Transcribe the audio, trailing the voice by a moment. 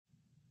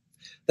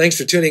Thanks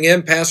for tuning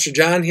in. Pastor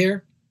John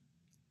here.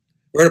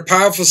 We're in a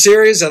powerful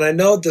series, and I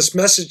know this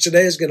message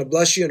today is going to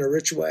bless you in a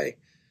rich way.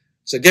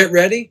 So get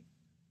ready.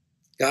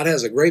 God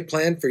has a great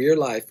plan for your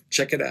life.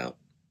 Check it out.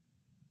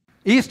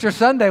 Easter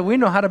Sunday, we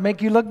know how to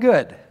make you look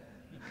good.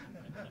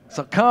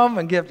 So come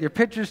and get your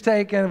pictures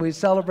taken. We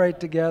celebrate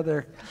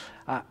together.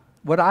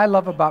 What I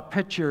love about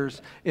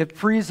pictures, it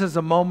freezes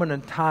a moment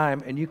in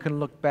time, and you can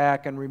look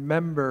back and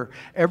remember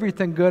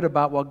everything good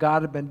about what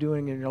God had been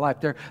doing in your life.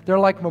 They're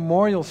like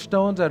memorial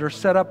stones that are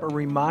set up a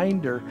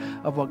reminder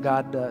of what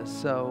God does.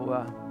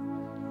 So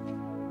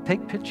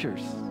take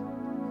pictures.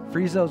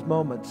 Freeze those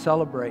moments.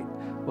 Celebrate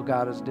what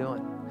God is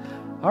doing.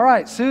 All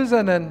right,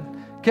 Susan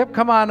and Kip,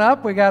 come on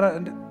up.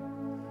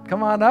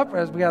 Come on up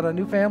as we got a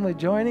new family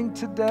joining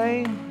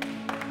today.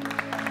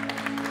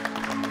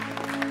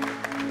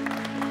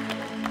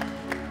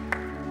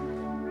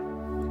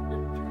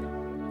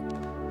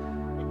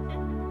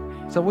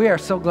 So we are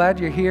so glad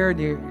you're here,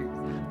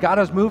 and God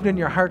has moved in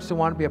your hearts to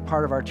want to be a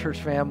part of our church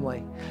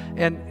family.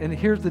 And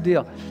here's the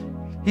deal.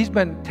 He's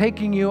been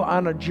taking you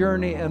on a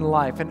journey in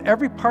life, and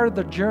every part of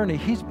the journey,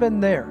 He's been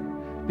there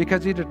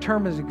because He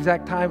determines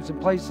exact times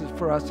and places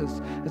for us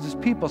as His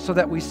people so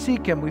that we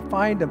seek Him, we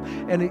find Him,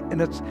 and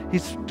He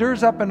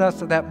stirs up in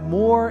us that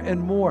more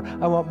and more,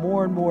 I want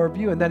more and more of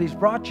you. And that He's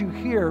brought you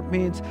here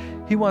means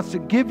He wants to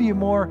give you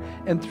more,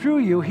 and through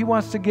you, He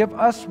wants to give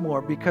us more,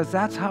 because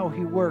that's how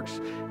He works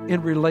in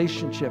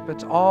relationship.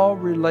 It's all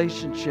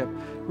relationship.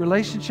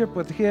 Relationship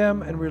with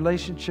Him and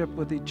relationship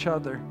with each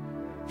other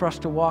for us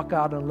to walk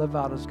out and live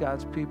out as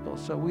God's people.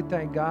 So we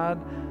thank God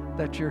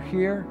that you're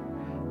here,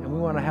 and we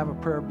want to have a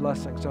prayer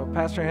blessing. So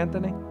Pastor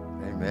Anthony.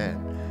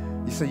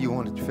 Amen. You say you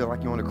want to feel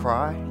like you want to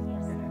cry?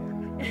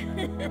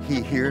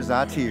 He hears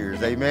our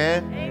tears.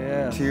 Amen?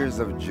 Yes. Tears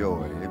of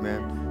joy.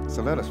 Amen.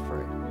 So let us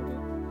pray.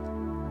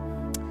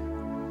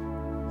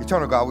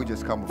 Eternal God, we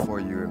just come before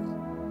you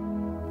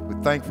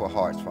with thankful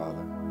hearts,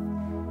 Father.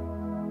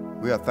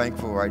 We are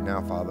thankful right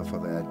now, Father, for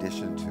the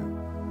addition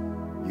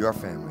to your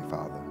family,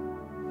 Father.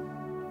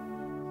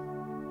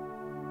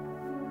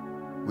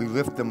 We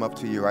lift them up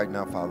to you right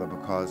now, Father,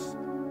 because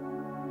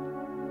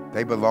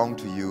they belong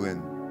to you,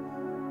 and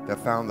they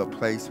found a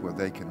place where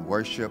they can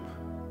worship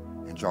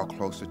and draw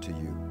closer to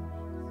you.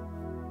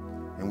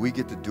 And we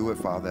get to do it,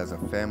 Father, as a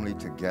family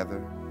together,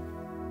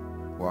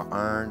 where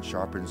iron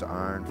sharpens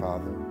iron,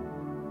 Father,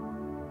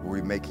 where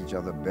we make each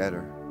other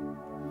better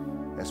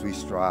as we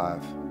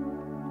strive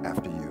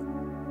after you.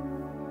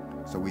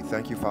 So we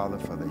thank you, Father,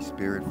 for the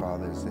Spirit,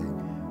 Father, as they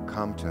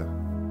come to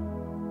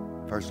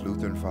First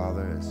Lutheran,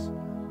 Father, as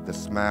the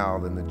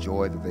smile and the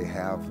joy that they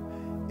have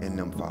in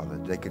them, Father.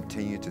 They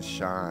continue to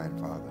shine,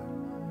 Father.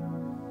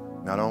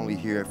 Not only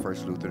here at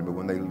First Lutheran, but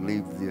when they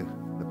leave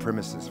the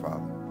premises,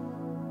 Father,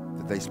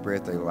 that they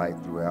spread their light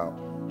throughout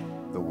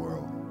the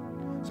world.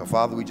 So,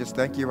 Father, we just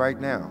thank you right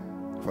now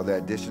for the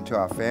addition to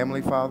our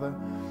family, Father,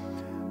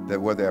 that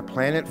where they're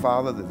planted,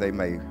 Father, that they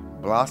may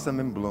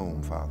blossom and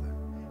bloom, Father.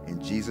 In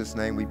Jesus'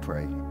 name we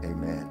pray.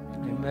 Amen.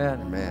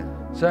 Amen.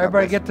 Amen. So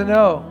everybody get to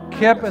know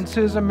Kip and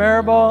Susan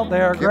Marable. They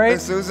are Kip great.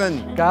 and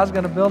Susan. God's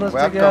going to build us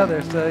Welcome.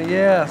 together. So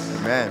yes.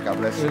 Amen. God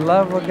bless you. We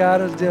love what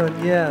God is doing.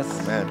 Yes.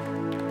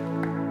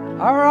 Amen.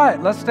 All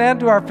right. Let's stand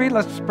to our feet.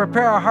 Let's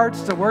prepare our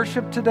hearts to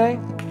worship today.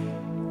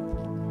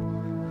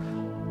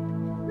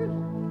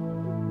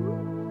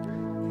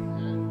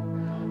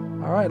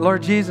 All right.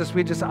 Lord Jesus,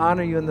 we just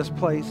honor you in this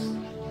place.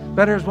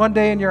 Better is one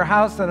day in your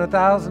house than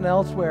 1,000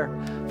 elsewhere.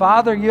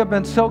 Father, you have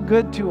been so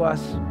good to us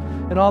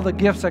and all the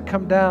gifts that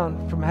come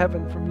down from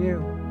heaven from you.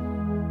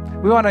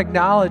 We want to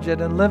acknowledge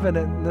it and live in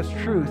it, in this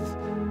truth,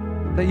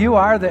 that you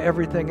are the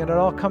everything and it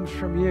all comes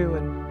from you,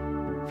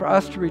 and for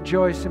us to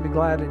rejoice and be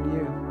glad in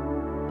you.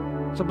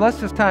 So bless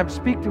this time.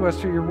 Speak to us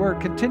through your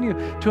word. Continue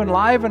to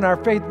enliven our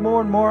faith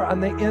more and more on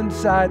the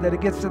inside, that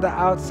it gets to the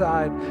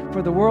outside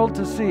for the world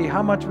to see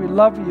how much we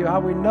love you, how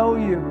we know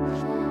you,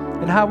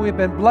 and how we've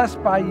been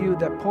blessed by you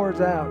that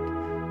pours out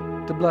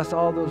to bless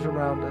all those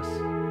around us.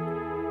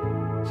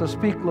 So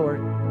speak, Lord.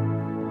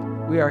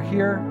 We are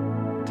here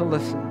to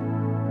listen.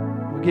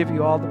 We give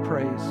you all the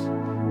praise.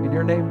 In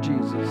your name,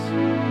 Jesus.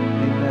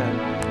 Amen.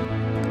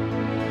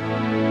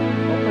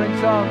 Opening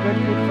song, Good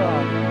Good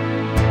Father.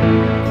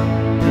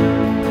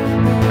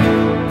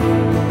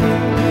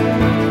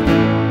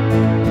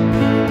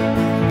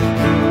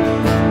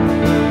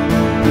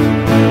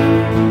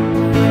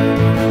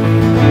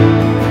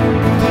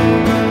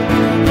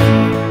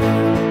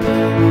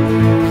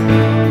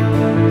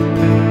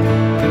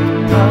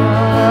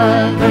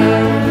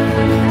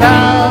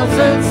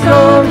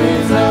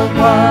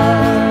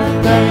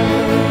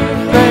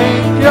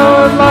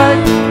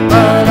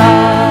 But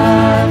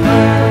I've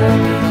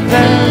heard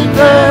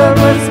tender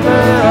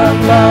whisper of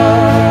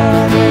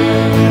love.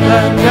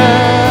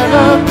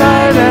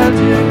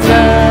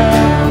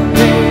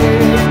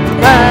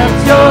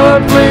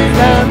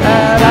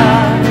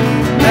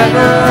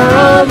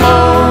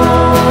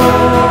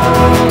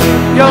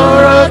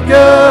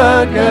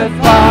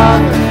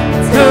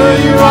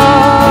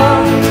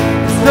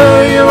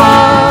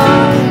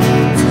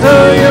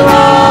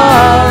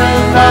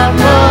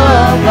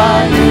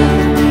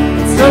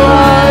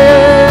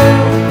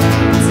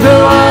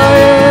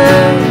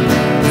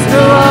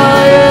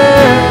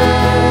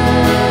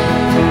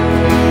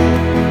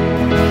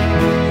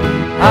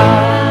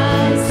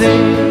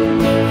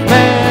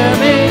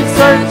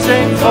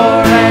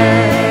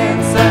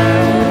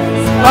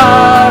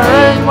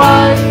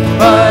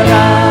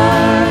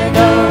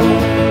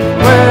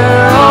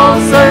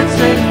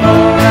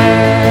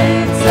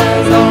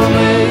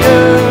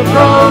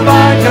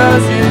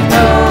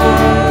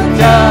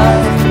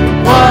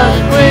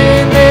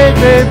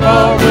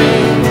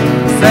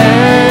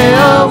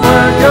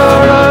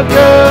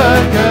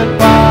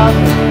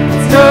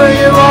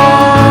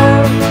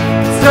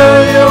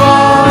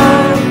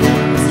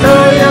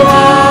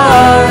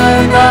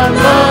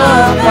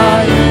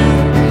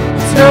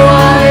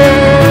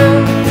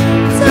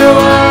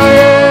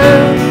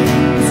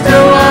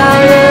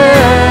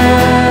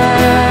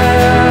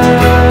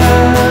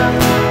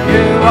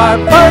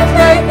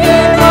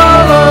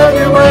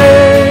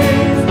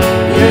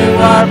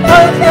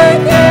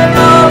 perfect in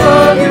all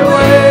of your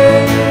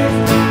ways.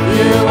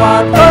 You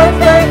are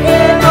perfect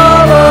in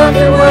all of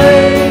your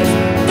ways.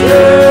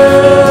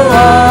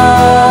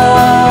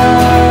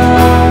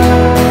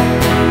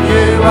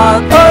 You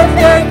are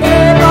perfect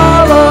in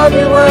all of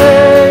your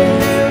ways.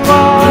 You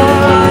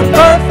are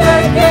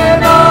perfect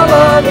in all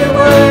of your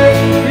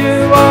ways.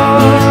 You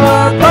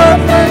are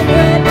perfect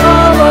in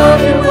all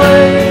of your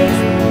ways.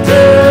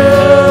 To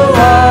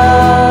us,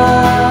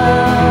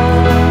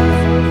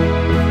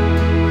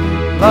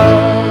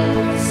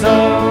 love so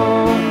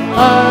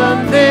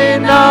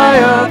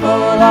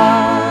undeniable,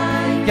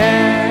 I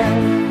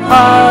can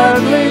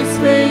hardly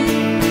speak.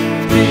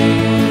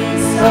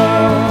 Peace so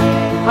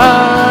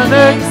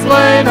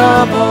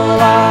unexplainable,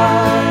 I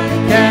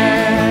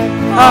can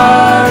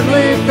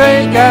hardly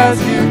think as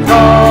you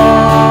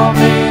call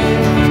me.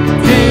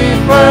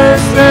 Deeper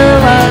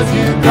still as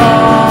you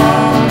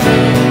call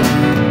me.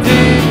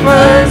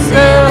 Deeper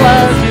still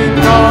as you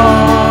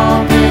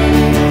call me.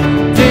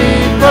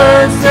 Deeper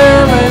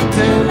still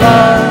into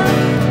love.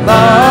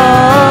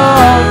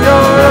 Love,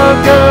 you're a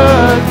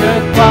good,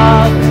 good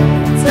Father.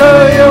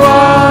 Still you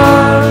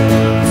are.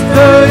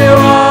 Still you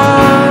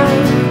are.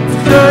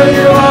 Still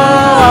you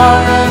are.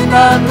 And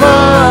I'm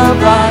loved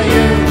by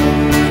you.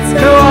 It's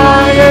who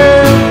I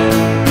am.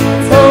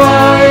 It's who I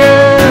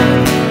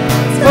am.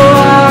 It's who I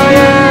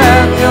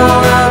am.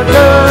 You're a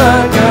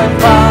good, good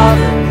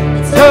Father.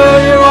 It's who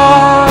you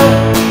are.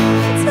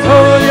 It's who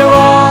you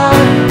are.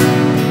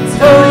 It's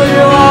who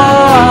you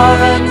are.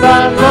 And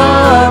I'm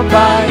loved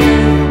by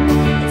you.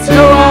 It's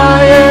who I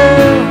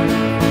am.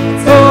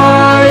 It's who I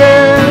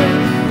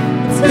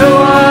am. It's who I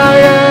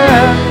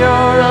am.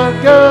 You're a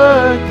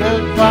good,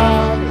 good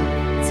Father.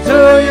 It's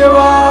who you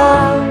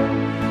are.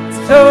 It's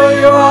who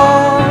you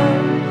are.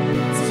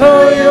 It's who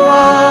you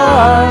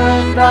are.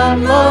 And I'm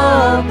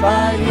loved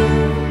by you.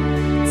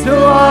 It's who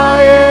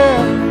I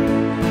am.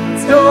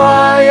 It's who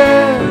I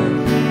am.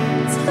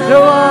 It's who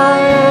I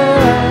am.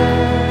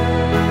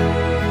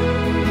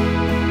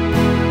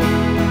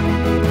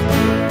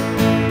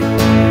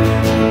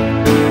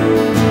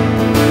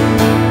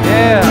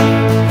 Yeah,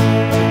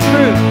 the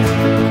truth.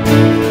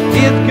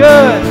 He is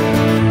good.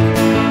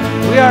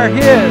 We are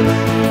His.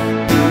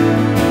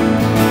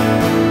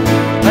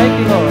 Thank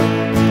you, Lord.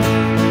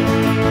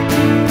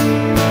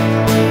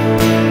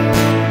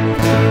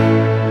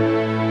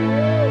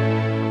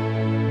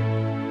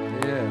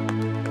 Yeah.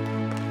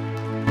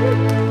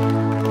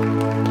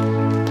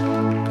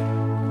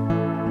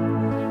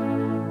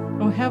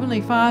 Oh,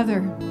 Heavenly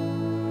Father,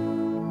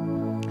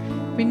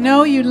 we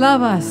know you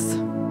love us.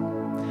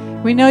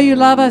 We know you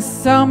love us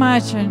so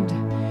much, and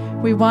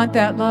we want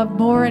that love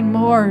more and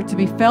more to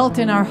be felt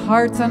in our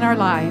hearts and our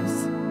lives.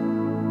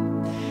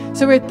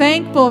 So we're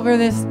thankful for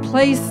this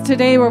place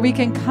today where we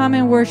can come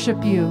and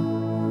worship you.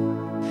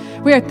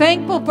 We are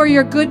thankful for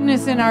your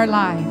goodness in our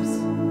lives.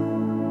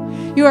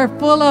 You are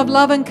full of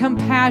love and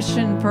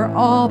compassion for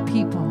all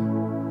people.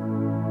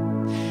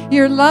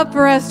 Your love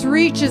for us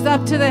reaches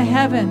up to the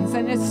heavens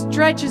and it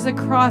stretches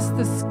across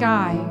the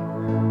sky.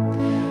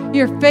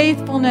 Your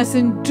faithfulness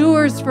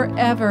endures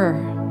forever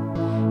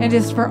and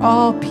is for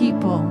all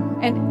people.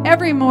 And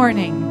every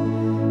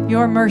morning,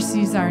 your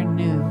mercies are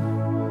new.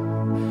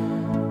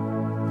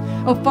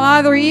 Oh,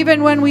 Father,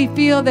 even when we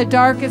feel the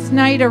darkest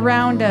night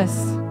around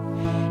us,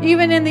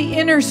 even in the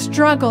inner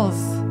struggles,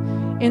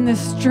 in the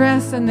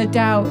stress and the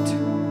doubt,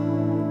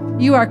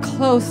 you are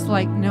close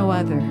like no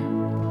other.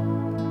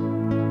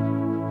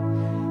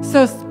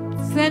 So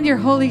send your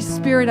Holy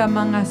Spirit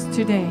among us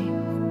today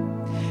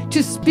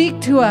to speak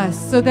to us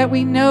so that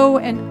we know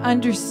and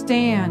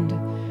understand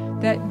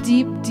that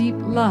deep, deep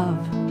love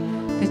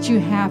that you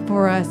have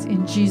for us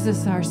in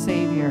Jesus our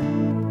Savior.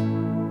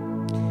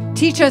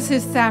 Teach us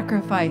his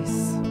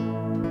sacrifice.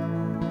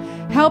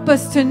 Help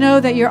us to know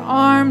that your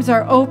arms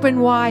are open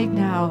wide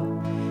now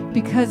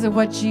because of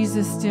what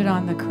Jesus did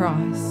on the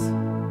cross.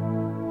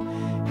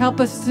 Help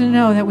us to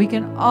know that we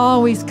can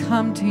always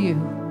come to you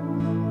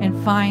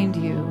and find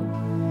you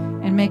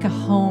and make a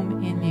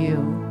home in you.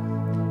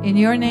 In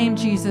your name,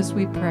 Jesus,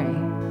 we pray.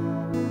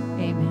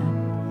 Amen.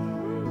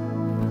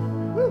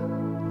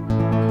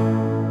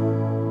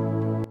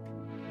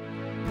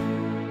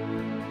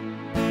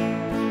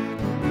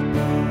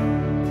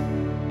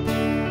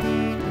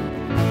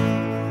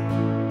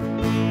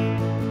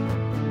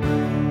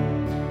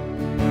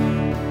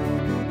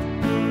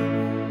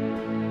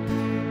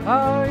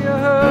 Are you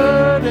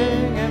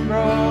hurting and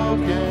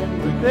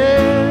broken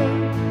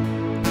within?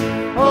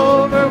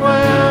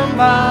 Overwhelmed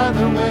by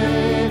the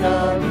weight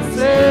of the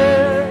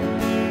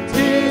sin?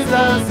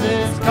 Jesus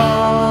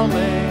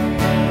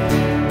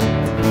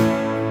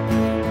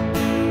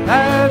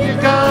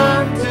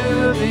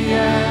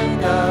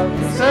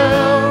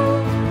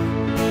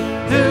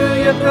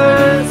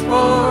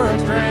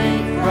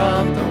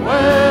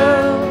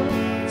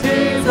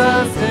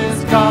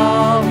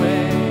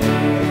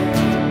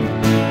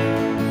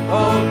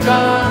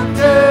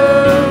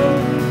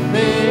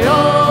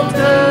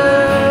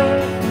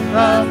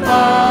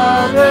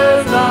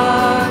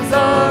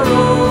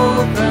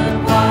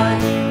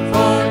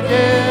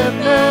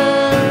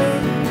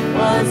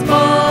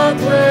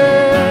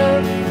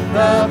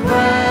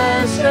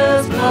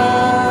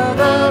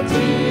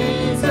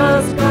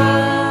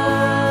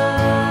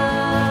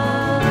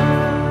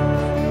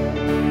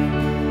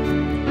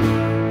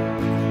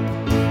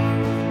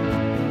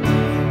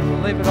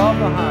it all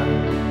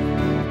behind.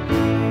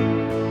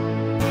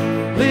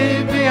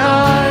 Leave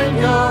behind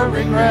your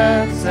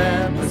regrets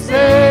and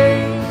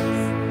mistakes.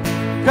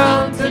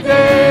 Come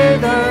today,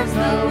 there's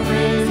no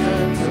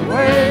reason to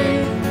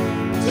wait.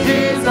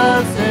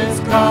 Jesus is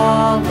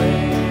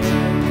calling.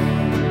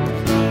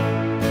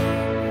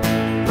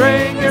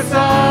 Bring your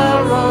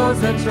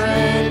sorrows and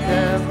trade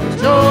them for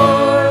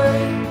joy.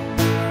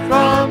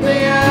 From the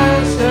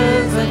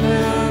ashes a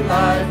new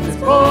life is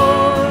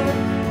born.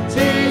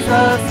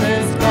 Jesus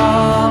is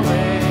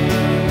calling.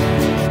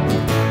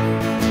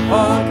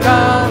 Oh,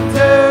 come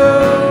to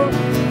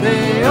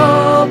the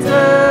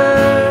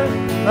altar.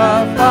 The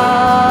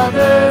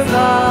Father's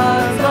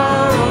eyes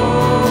are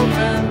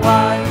open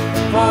wide.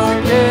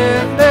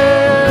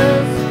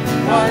 Forgiveness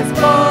was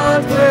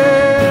bought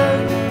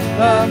with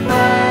the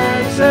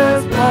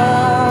precious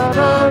blood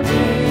of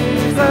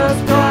Jesus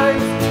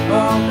Christ.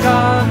 Oh,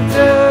 come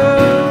to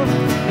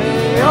the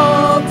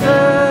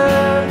altar.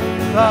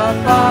 The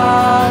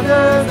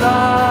Father's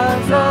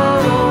eyes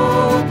are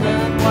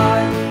open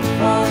wide.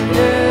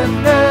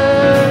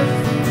 Forgiveness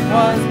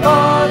was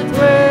bought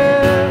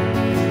with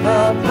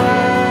the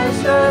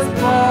precious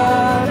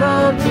blood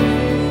of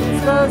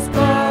Jesus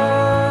Christ.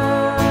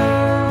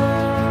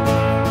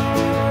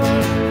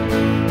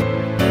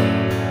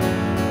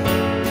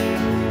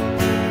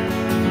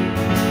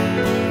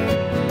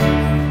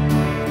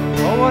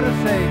 Oh, what a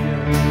Savior.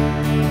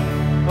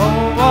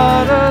 Oh,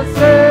 what a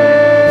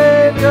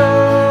Savior.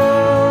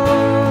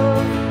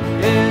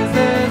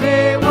 Isn't He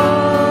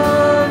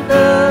wonderful?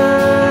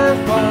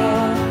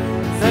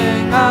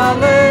 Sing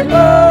hallelujah.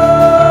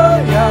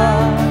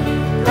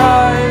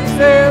 Christ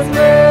is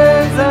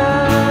risen.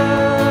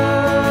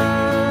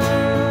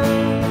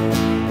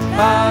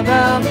 Bow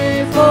down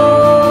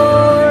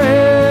before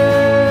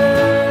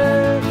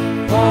Him,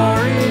 for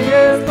He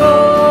is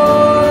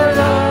Lord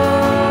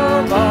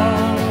of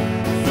all.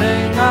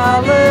 Sing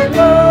hallelujah.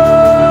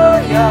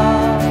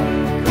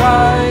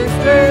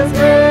 Christ is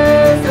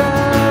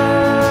risen.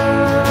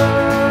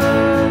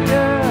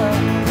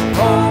 Yeah.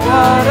 Oh,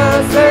 what a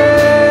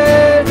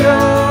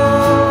Savior.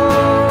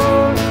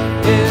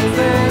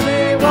 Isn't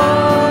He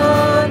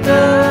wonderful?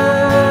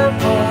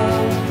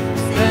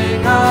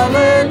 Sing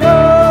hallelujah.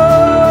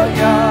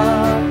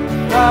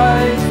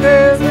 Christ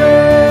is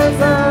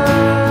risen.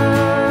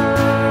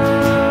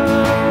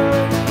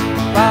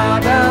 Bow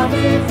down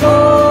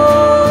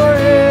before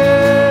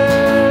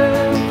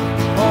Him,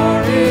 for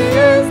He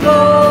is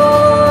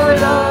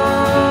Lord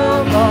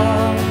of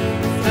all.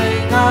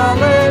 Sing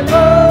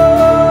hallelujah.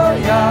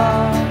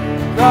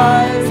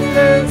 Christ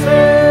is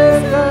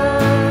risen.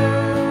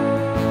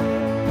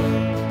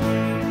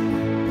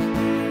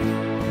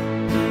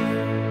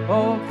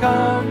 Oh,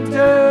 come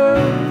to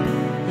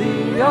the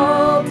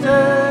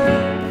altar.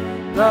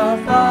 The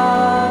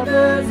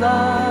Father's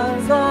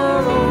eyes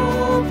are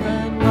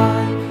open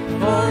wide.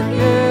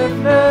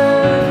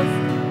 Forgiveness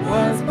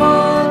was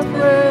bought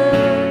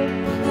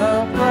with the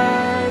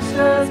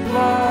precious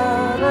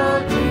blood of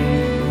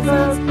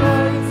Jesus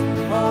Christ.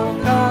 Oh,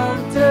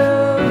 come to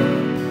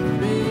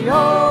the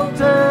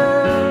altar.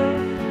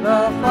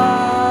 The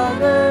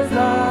Father's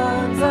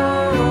arms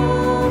are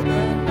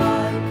open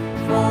wide.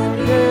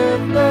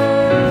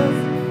 Forgiveness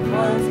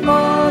was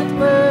bought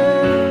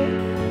with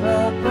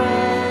the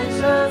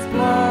precious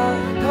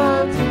blood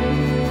of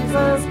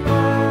Jesus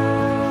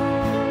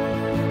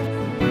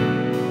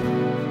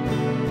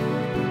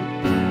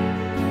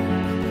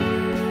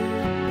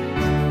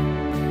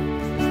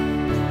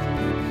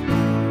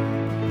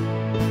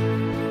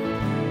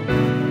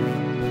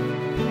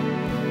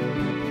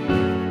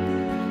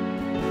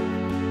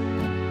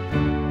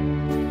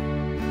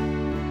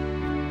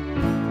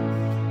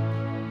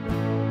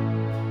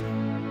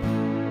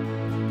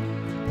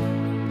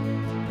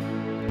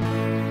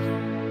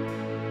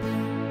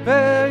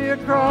Bear your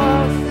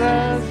cross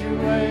as you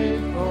wait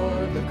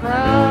for the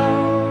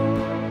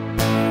crown.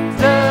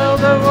 Tell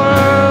the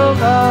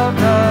world of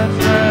the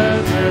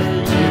treasure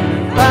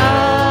you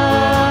found.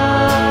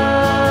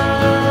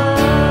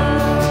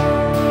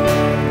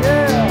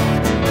 Yeah.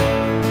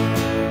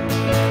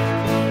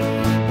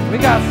 We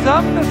got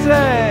something to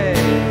say.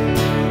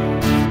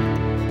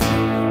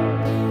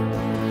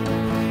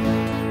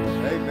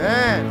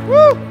 Amen.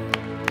 Woo!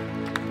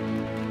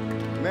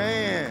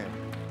 Man.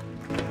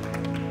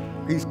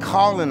 He's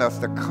calling us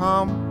to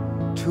come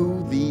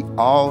to the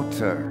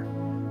altar.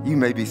 You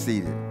may be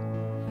seated.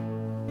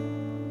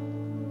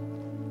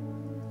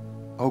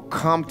 Oh,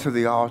 come to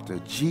the altar.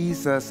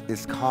 Jesus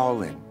is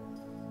calling.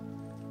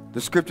 The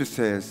scripture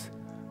says,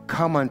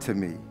 come unto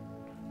me,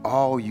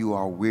 all you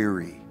are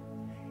weary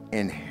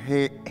and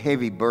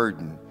heavy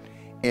burden,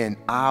 and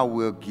I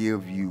will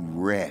give you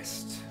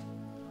rest.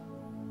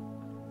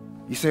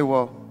 You say,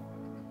 well,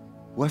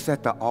 what's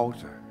at the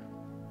altar?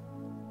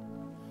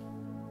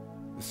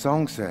 The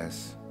song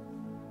says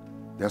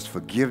there's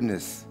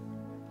forgiveness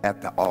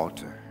at the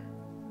altar.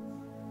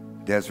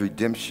 There's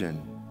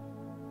redemption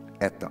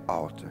at the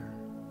altar.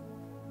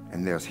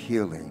 And there's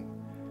healing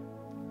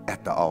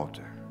at the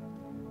altar.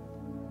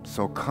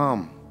 So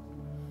come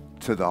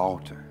to the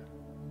altar.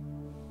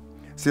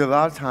 See, a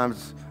lot of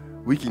times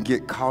we can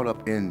get caught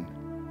up in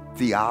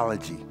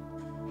theology,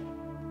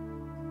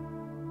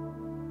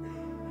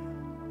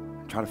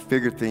 try to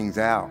figure things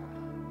out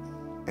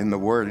in the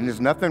Word. And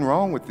there's nothing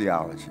wrong with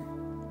theology.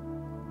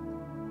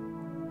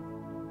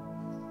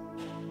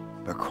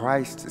 But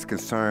Christ is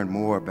concerned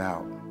more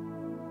about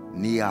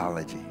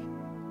neology.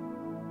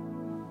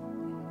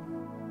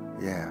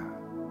 Yeah.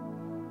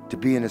 To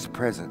be in His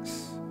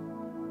presence,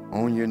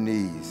 on your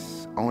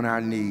knees, on our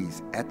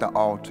knees, at the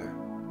altar,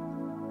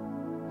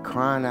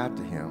 crying out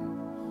to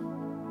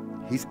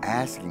Him. He's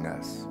asking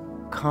us,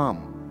 come.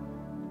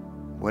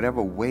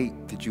 Whatever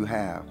weight that you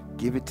have,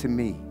 give it to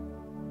me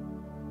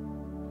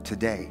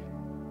today.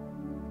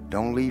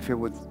 Don't leave here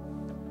with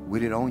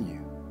it on you.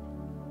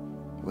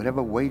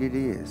 Whatever weight it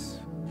is,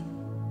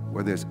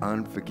 whether it's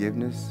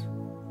unforgiveness,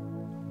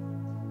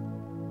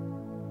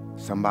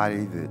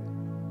 somebody that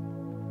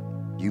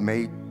you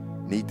may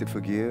need to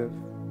forgive,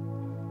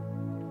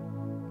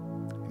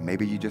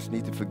 maybe you just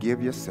need to forgive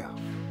yourself.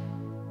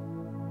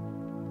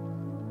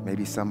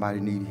 Maybe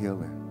somebody need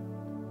healing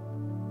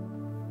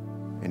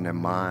in their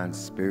minds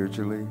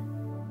spiritually,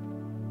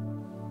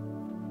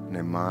 in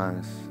their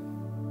minds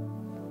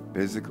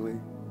physically.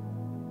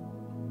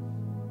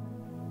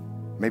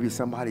 Maybe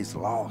somebody's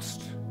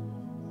lost,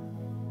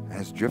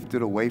 has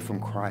drifted away from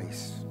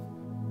Christ.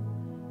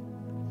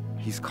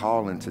 He's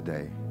calling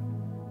today.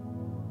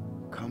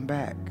 Come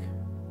back.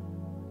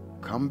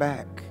 Come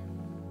back.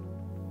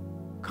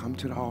 Come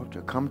to the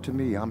altar. Come to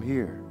me. I'm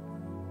here.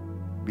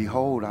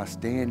 Behold, I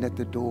stand at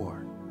the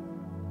door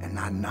and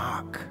I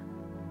knock.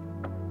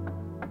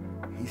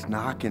 He's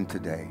knocking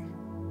today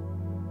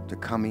to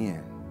come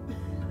in,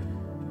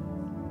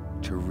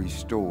 to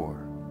restore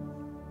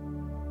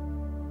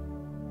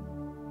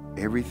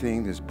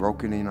everything that's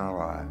broken in our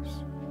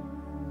lives,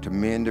 to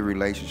mend the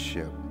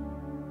relationship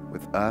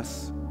with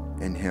us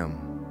and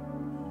Him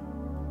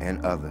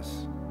and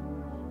others.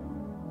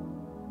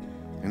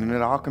 And then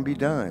it all can be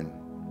done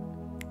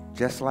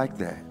just like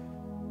that,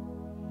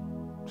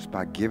 just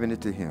by giving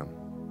it to Him,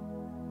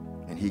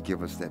 and He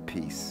give us that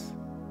peace.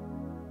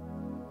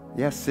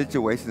 Yes,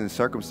 situations and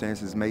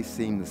circumstances may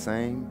seem the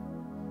same,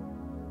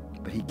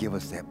 but He give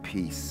us that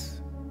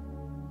peace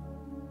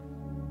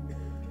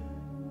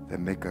that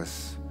make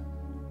us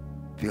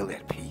feel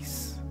at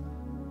peace.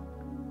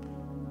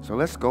 So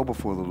let's go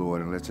before the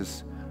Lord and let's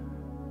just,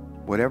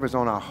 whatever's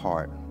on our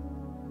heart,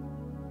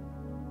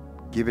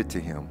 give it to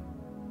Him.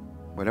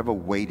 Whatever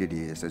weight it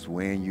is that's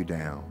weighing you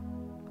down,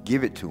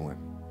 give it to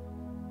Him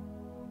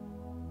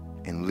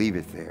and leave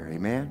it there.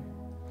 Amen?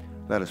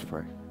 Let us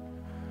pray.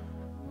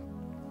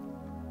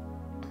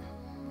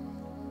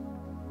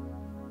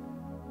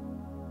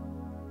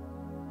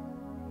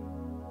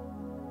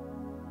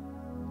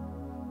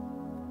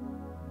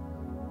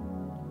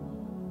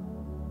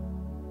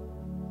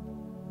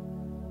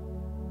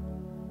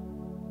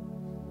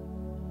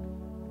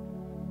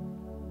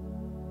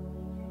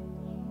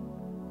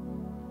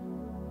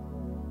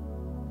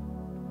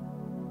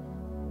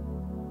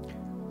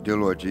 Dear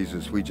Lord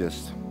Jesus, we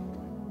just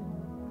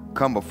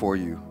come before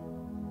you,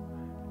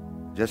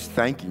 just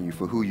thanking you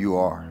for who you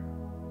are,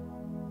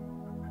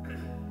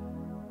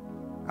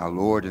 our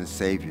Lord and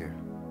Savior,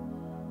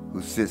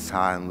 who sits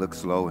high and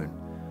looks low and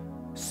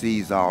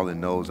sees all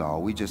and knows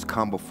all. We just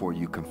come before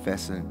you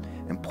confessing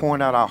and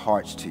pouring out our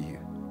hearts to you,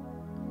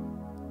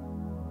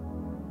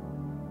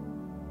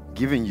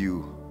 giving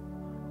you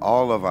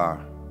all of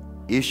our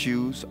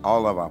issues,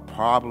 all of our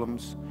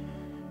problems,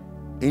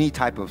 any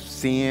type of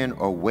sin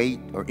or weight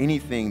or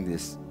anything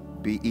that's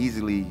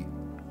easily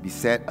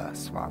beset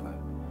us, Father.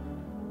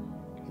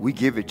 We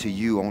give it to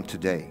you on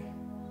today.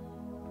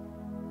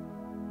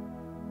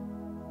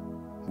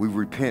 We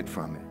repent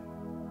from it.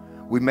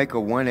 We make a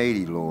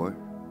 180, Lord,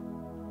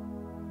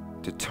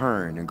 to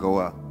turn and go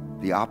up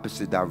the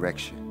opposite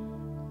direction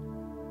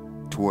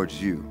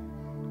towards you,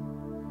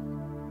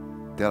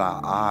 that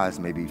our eyes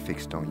may be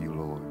fixed on you,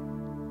 Lord,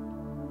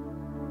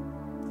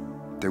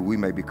 that we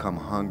may become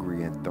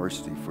hungry and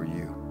thirsty for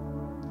you.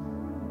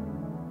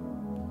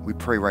 We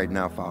pray right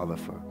now, Father,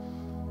 for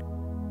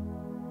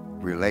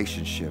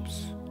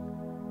relationships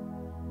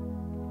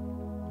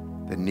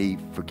that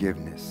need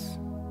forgiveness.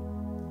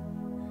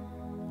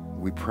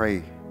 We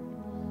pray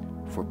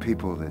for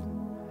people that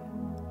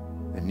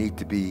need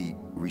to be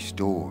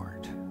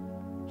restored,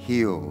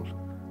 healed,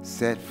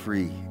 set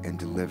free, and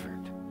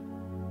delivered.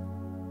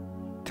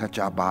 Touch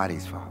our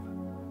bodies, Father.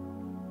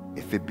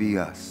 If it be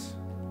us,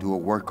 do a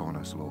work on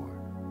us, Lord,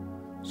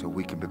 so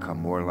we can become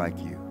more like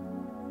you.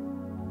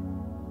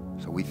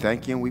 So we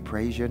thank you and we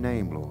praise your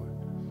name, Lord,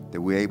 that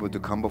we're able to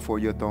come before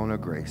your throne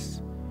of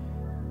grace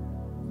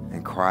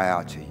and cry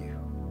out to you.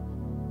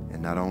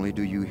 And not only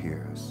do you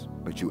hear us,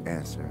 but you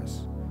answer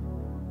us.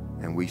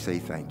 And we say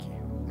thank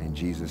you. In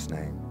Jesus'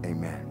 name,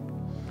 amen.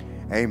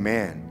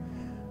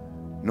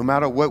 Amen. No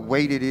matter what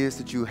weight it is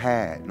that you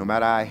had, no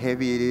matter how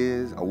heavy it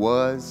is or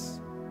was,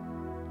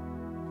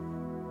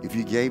 if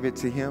you gave it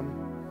to him,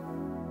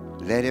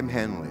 let him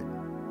handle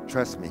it.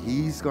 Trust me,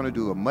 he's going to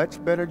do a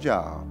much better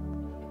job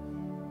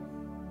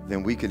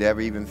than we could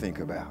ever even think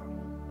about.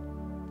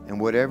 And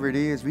whatever it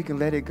is, we can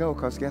let it go,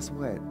 because guess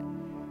what?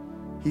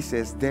 He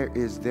says, there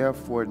is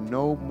therefore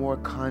no more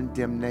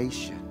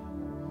condemnation.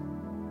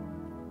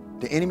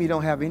 The enemy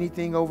don't have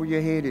anything over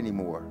your head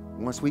anymore.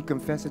 Once we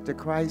confess it to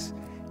Christ,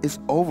 it's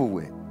over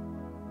with.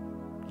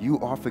 You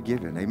are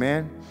forgiven.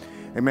 Amen?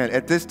 Amen.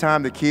 At this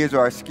time, the kids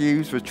are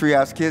excused for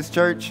Treehouse Kids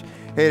Church.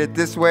 Headed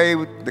this way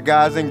with the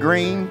guys in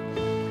green.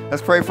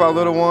 Let's pray for our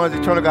little ones.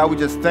 Eternal God, we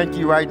just thank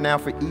you right now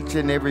for each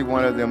and every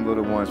one of them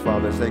little ones,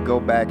 Father, as they go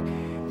back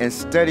and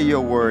study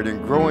your word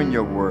and grow in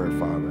your word,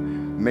 Father.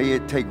 May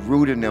it take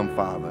root in them,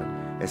 Father,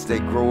 as they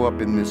grow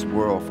up in this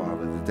world,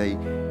 Father, that they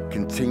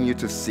continue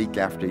to seek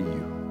after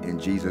you. In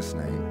Jesus'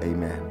 name,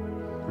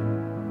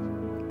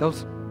 amen.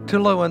 Those two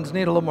little ones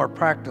need a little more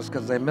practice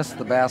because they missed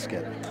the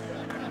basket.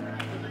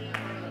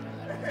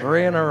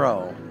 3 in a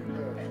row.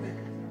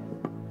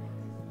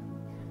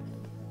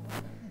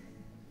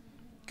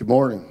 Good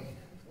morning.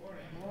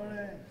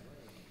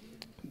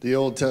 The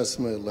Old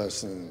Testament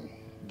lesson,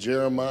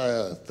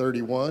 Jeremiah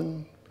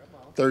 31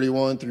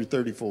 through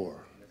 34.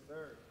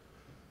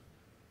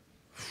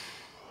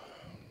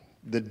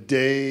 The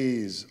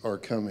days are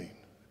coming,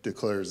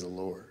 declares the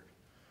Lord,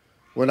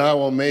 when I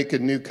will make a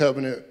new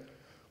covenant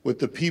with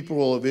the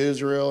people of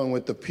Israel and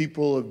with the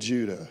people of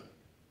Judah.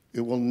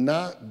 It will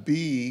not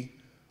be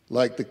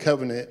like the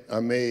covenant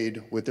I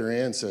made with their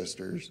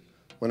ancestors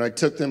when I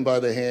took them by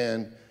the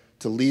hand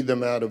to lead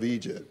them out of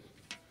Egypt,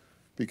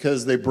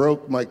 because they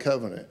broke my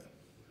covenant,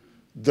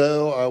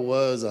 though I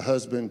was a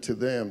husband to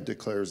them,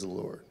 declares the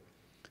Lord.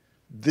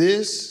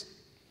 This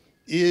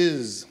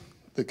is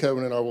the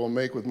covenant I will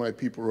make with my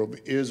people of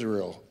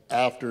Israel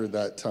after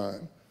that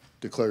time,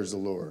 declares the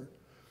Lord.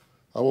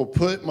 I will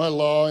put my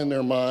law in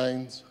their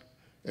minds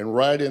and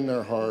write in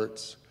their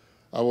hearts.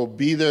 I will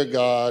be their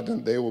God,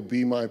 and they will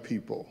be my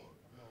people.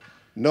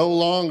 No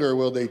longer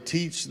will they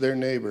teach their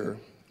neighbor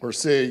or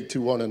say to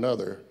one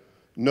another,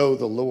 know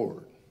the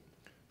Lord,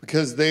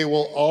 because they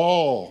will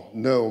all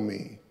know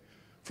me,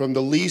 from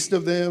the least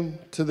of them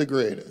to the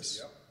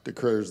greatest,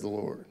 declares the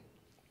Lord.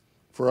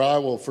 For I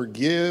will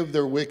forgive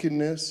their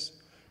wickedness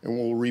and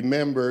will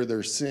remember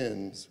their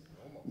sins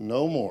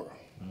no more.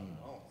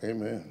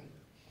 Amen.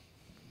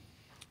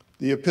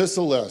 The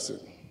epistle lesson,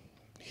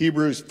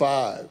 Hebrews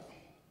 5,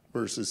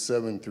 verses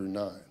 7 through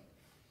 9.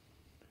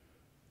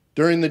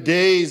 During the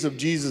days of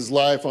Jesus'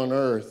 life on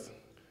earth,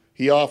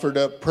 he offered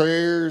up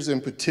prayers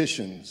and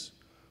petitions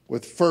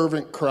with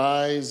fervent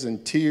cries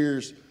and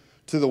tears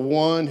to the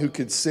one who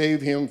could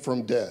save him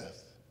from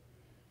death.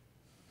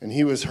 And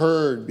he was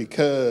heard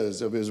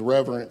because of his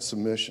reverent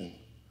submission.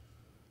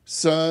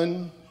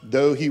 Son,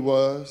 though he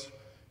was,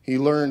 he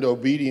learned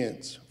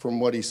obedience from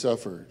what he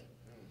suffered.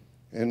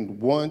 And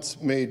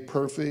once made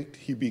perfect,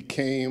 he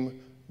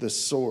became the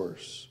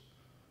source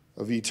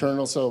of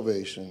eternal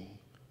salvation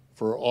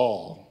for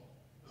all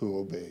who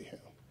obey him.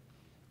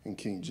 In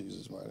King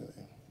Jesus' mighty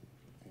name.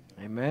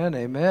 Amen,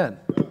 amen.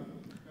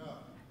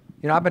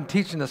 You know, I've been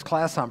teaching this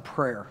class on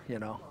prayer, you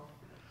know.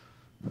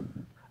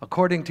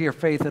 According to your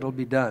faith, it'll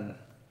be done.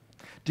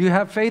 Do you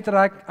have faith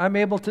that I'm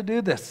able to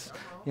do this?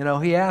 You know,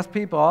 he asked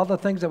people all the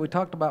things that we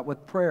talked about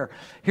with prayer.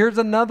 Here's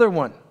another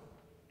one.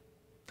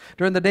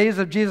 During the days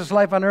of Jesus'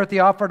 life on earth, he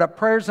offered up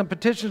prayers and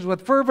petitions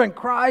with fervent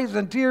cries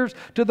and tears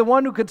to the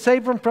one who could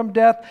save him from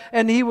death,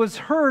 and he was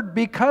heard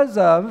because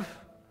of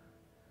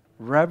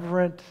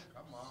reverent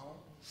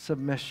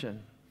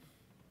submission.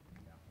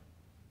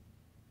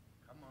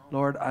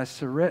 Lord, I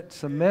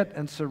submit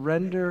and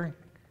surrender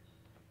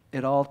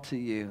it all to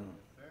you.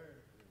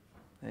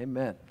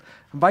 Amen.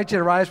 I invite you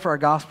to rise for our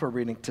gospel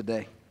reading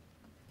today.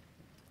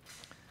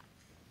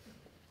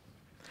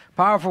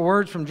 Powerful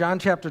words from John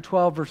chapter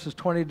 12, verses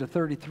 20 to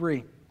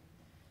 33.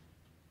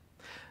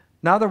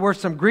 Now there were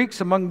some Greeks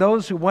among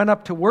those who went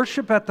up to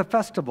worship at the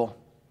festival.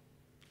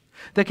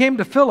 They came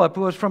to Philip,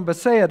 who was from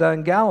Bethsaida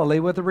in Galilee,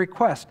 with a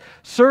request.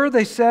 Sir,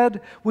 they said,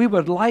 we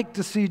would like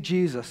to see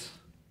Jesus.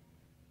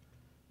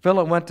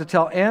 Philip went to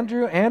tell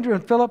Andrew. Andrew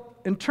and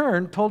Philip, in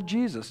turn, told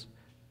Jesus.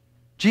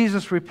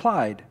 Jesus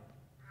replied,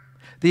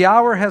 the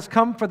hour has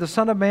come for the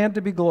Son of Man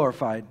to be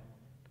glorified.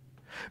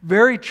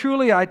 Very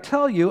truly, I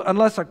tell you,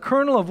 unless a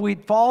kernel of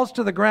wheat falls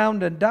to the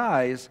ground and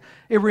dies,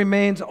 it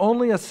remains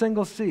only a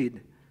single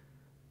seed.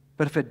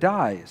 But if it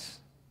dies,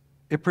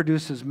 it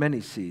produces many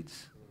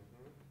seeds.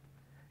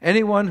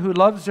 Anyone who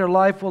loves their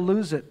life will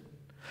lose it,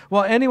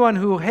 while anyone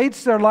who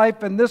hates their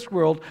life in this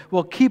world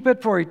will keep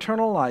it for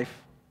eternal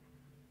life.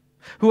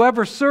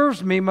 Whoever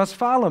serves me must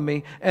follow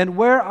me, and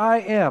where I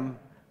am,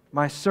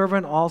 my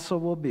servant also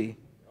will be.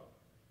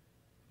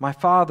 My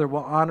Father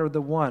will honor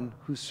the one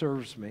who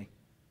serves me.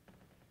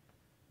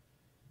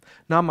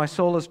 Now my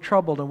soul is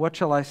troubled, and what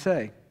shall I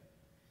say?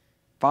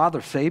 Father,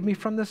 save me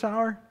from this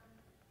hour?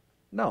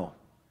 No.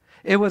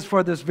 It was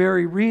for this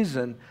very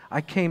reason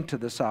I came to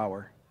this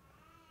hour.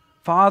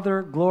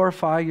 Father,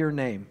 glorify your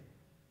name.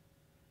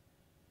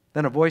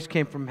 Then a voice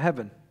came from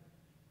heaven.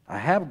 I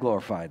have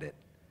glorified it,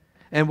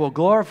 and will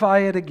glorify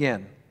it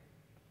again.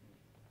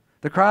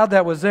 The crowd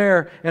that was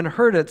there and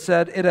heard it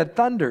said it had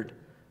thundered.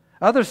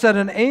 Others said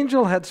an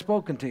angel had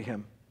spoken to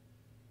him.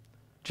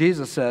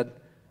 Jesus said,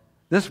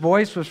 This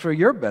voice was for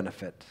your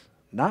benefit,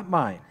 not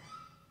mine.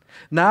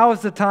 Now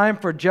is the time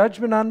for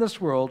judgment on this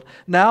world.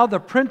 Now the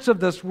prince of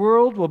this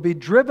world will be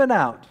driven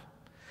out.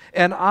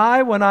 And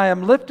I, when I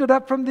am lifted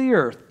up from the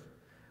earth,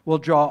 will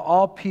draw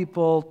all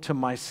people to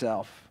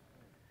myself.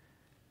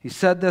 He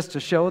said this to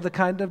show the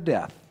kind of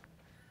death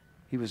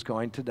he was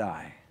going to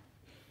die.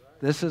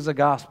 This is the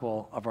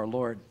gospel of our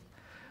Lord.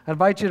 I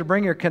invite you to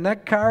bring your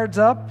Connect cards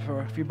up,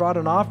 or if you brought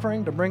an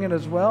offering, to bring it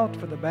as well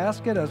for the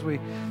basket as we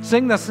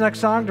sing this next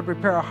song to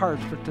prepare our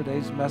hearts for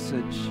today's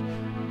message.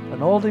 An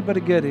oldie but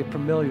a goodie, a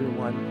familiar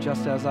one,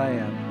 just as I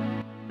am.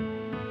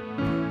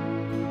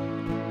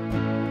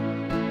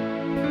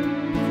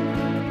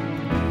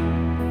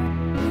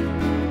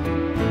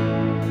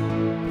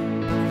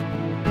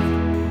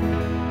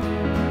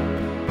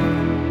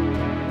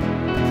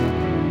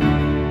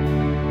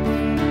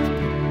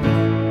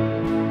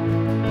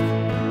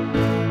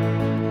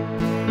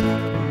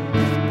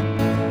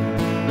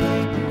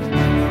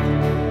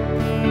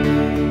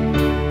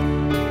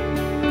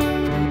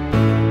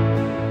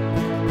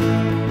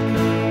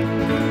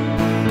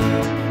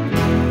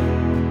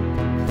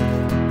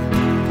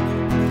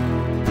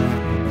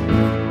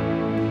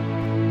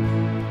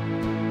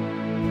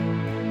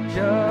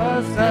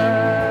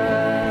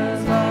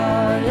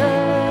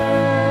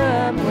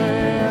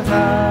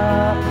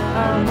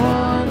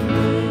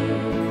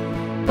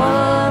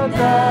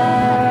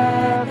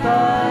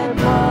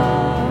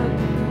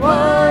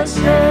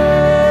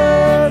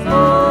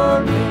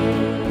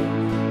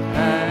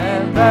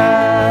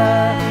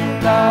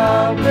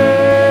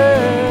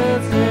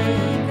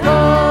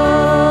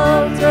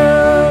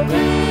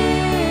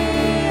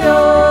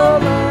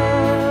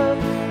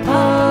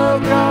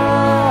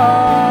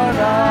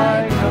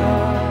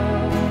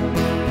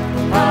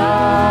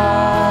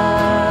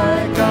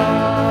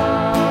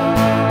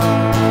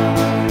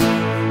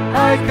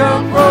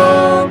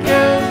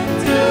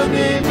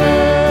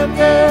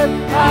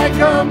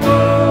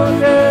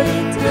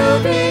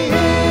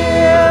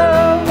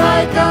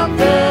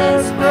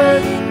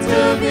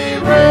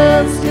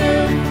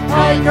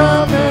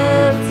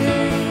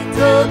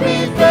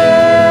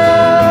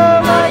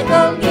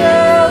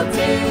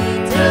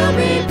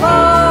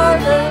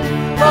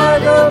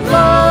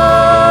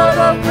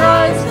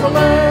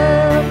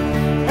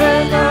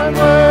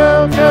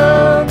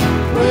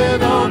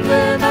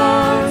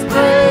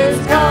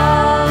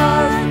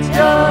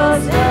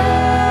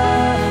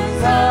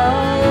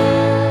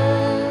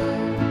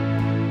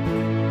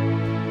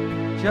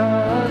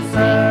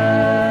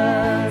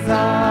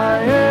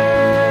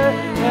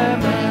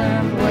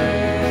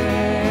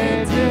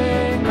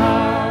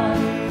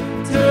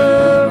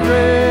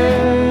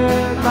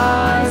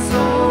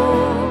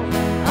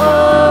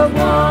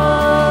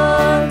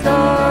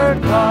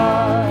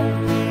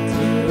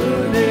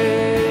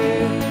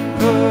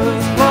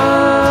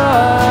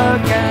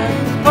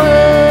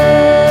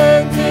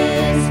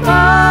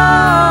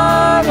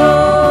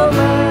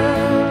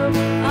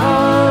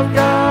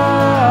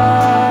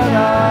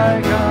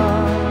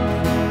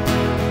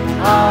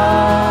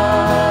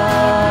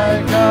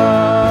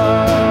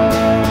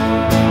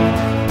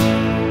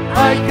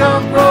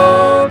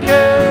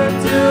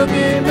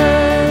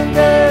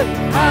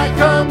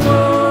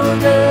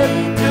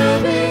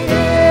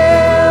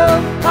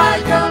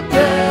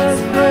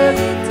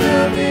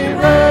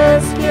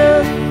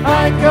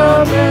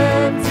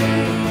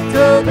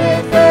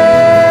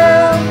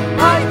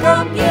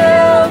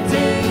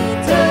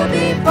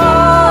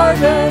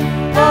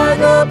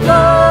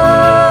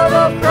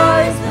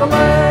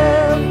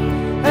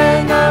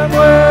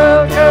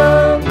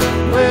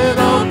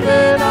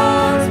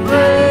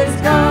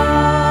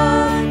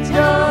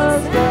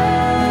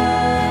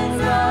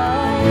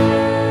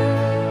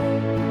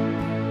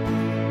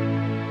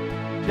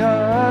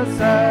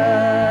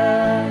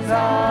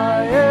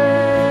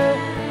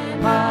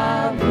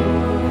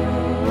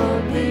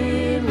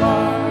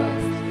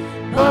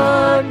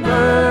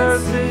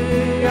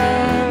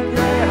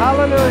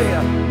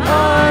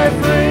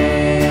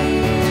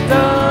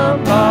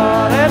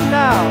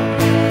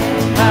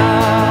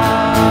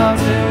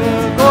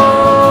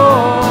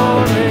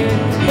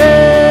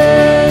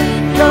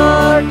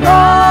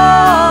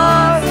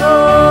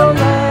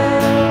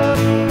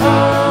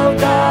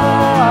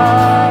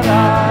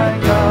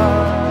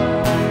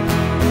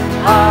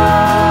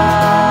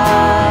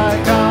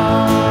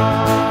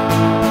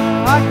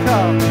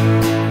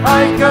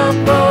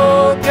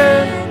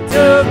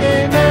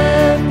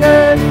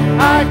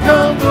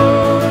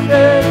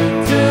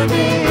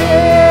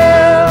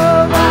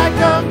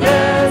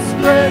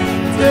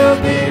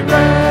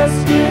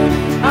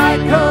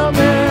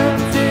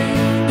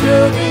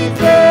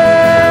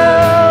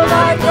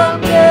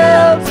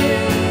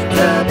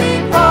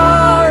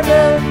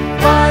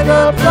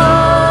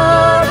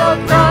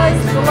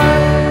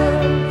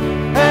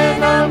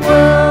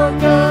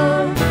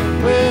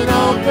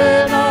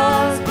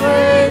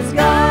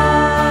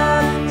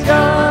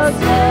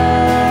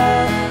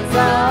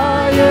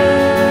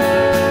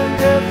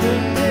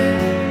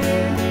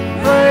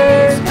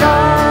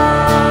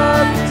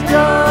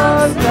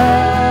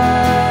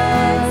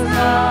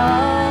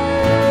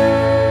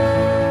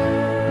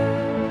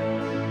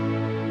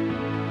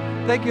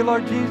 you,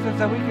 Lord Jesus,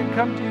 that we can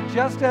come to you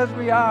just as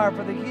we are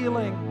for the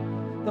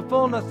healing, the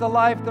fullness, the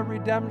life, the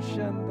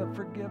redemption, the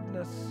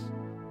forgiveness.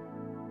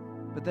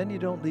 But then you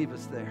don't leave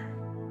us there.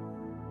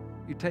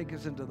 You take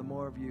us into the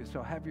more of you.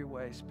 So have your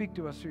way. Speak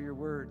to us through your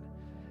word.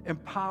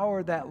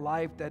 Empower that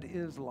life that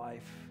is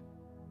life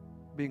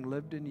being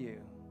lived in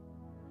you.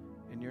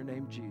 In your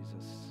name,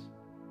 Jesus.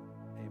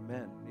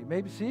 Amen. You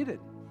may be seated.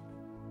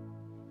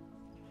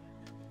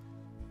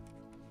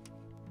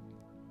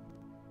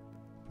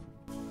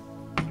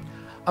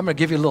 I'm going to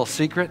give you a little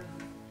secret.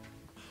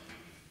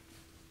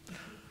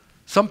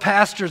 Some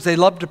pastors, they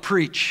love to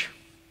preach.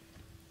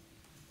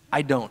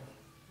 I don't.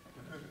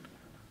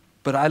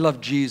 But I love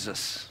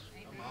Jesus.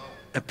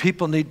 And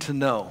people need to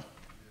know.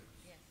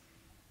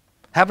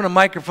 Having a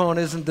microphone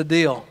isn't the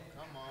deal.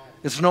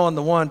 It's knowing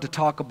the one to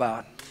talk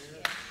about.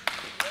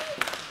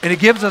 And he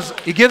gives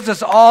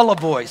us all a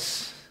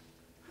voice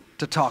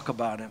to talk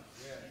about him.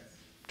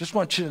 Just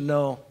want you to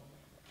know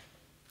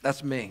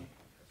that's me.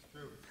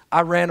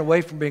 I ran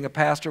away from being a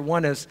pastor.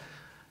 One is,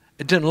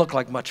 it didn't look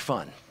like much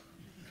fun.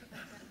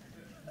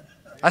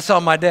 I saw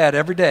my dad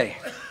every day.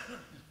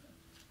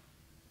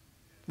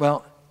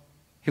 Well,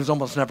 he was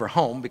almost never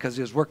home because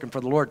he was working for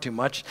the Lord too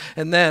much.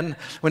 And then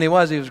when he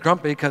was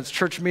grumpy because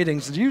church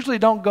meetings usually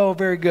don't go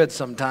very good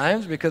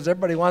sometimes because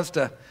everybody wants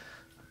to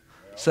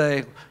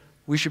say,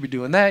 we should be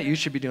doing that, you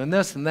should be doing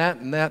this and that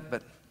and that.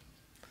 But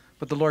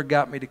the Lord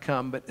got me to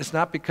come. But it's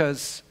not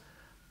because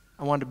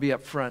I wanted to be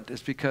up front.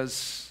 It's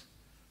because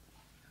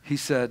he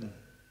said,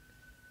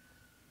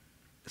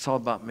 it's all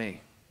about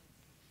me.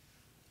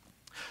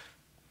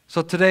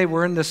 So today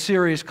we're in this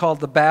series called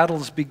The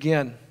Battles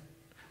Begin.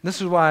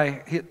 This is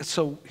why he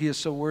is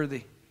so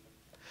worthy.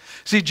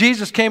 See,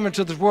 Jesus came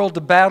into this world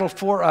to battle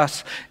for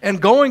us.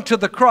 And going to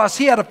the cross,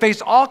 he had to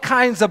face all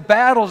kinds of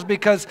battles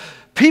because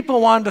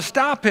people wanted to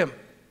stop him.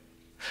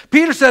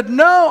 Peter said,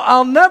 no,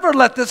 I'll never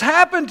let this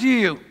happen to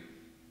you.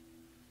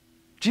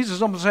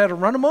 Jesus almost had to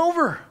run him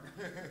over.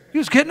 He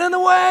was getting in the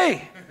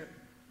way.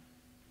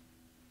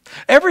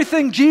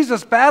 Everything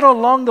Jesus battled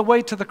along the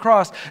way to the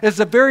cross is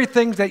the very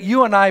things that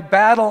you and I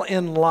battle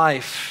in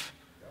life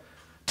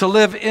to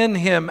live in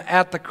him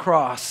at the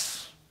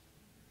cross.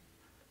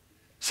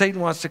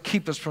 Satan wants to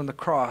keep us from the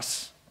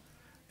cross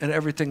and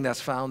everything that's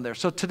found there.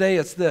 So today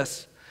it's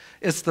this.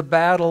 It's the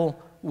battle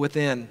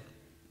within.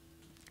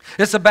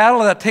 It's a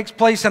battle that takes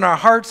place in our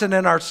hearts and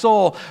in our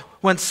soul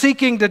when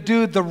seeking to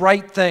do the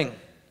right thing.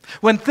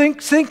 When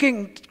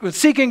seeking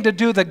to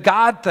do the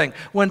God thing,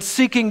 when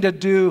seeking to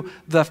do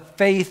the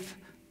faith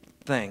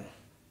thing.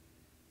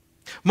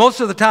 Most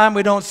of the time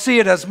we don't see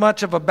it as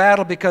much of a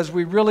battle because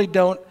we really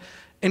don't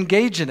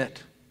engage in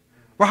it.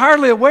 We're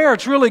hardly aware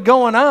it's really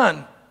going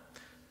on.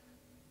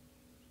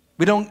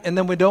 And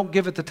then we don't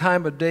give it the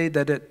time of day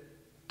that it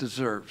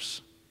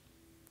deserves.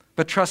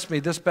 But trust me,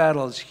 this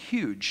battle is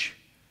huge.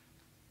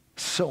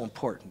 So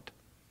important.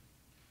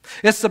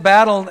 It's the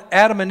battle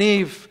Adam and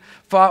Eve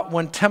fought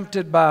when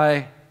tempted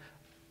by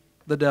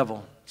the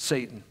devil,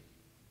 Satan.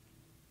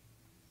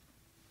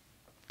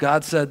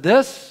 God said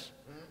this,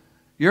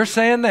 you're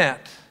saying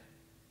that.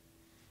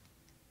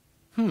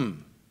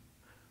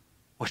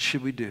 What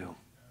should we do?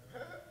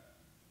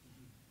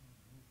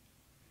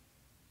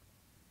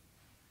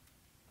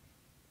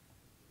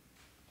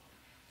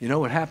 You know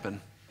what happened?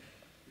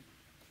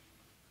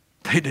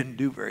 They didn't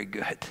do very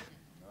good.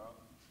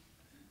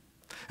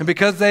 And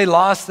because they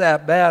lost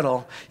that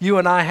battle, you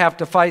and I have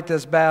to fight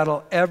this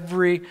battle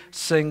every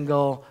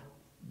single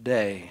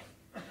day.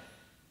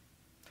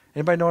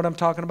 Anybody know what I'm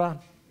talking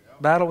about?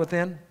 Yep. Battle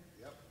within?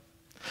 Yep.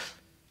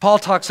 Paul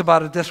talks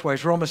about it this way.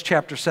 It's Romans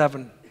chapter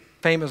 7,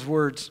 famous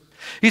words.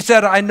 He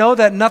said, I know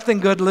that nothing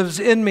good lives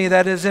in me,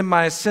 that is in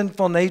my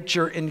sinful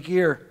nature in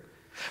here.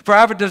 For I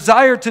have a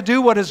desire to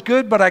do what is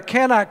good, but I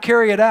cannot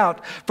carry it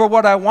out. For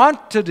what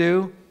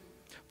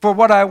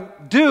I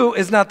do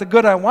is not the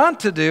good I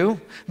want to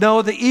do.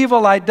 No, the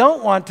evil I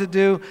don't want to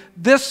do.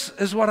 This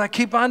is what I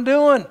keep on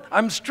doing.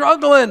 I'm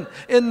struggling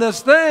in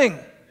this thing.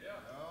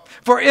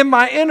 For in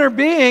my inner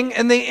being,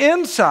 in the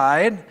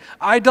inside,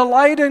 I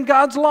delight in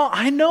God's law.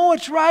 I know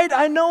it's right.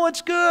 I know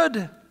it's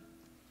good.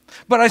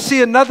 But I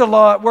see another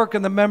law at work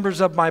in the members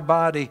of my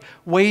body,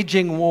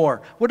 waging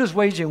war. What does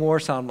waging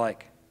war sound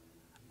like?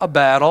 A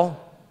battle.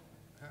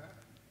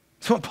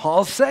 That's what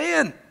Paul's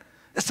saying.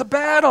 It's a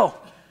battle.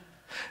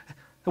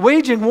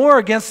 Waging war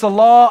against the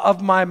law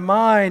of my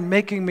mind,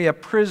 making me a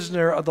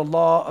prisoner of the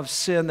law of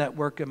sin at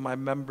work in my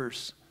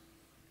members.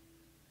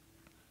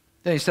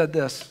 Then he said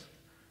this,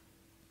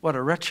 what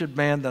a wretched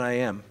man that I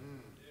am.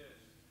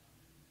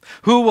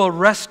 Who will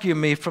rescue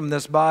me from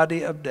this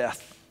body of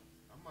death?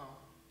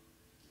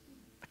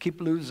 I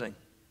keep losing.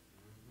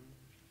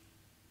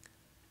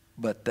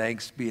 But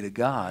thanks be to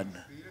God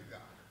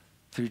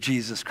through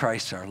Jesus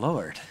Christ our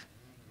Lord.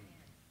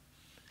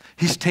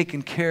 He's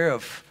taken care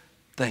of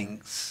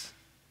things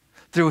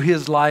through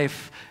his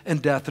life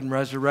and death and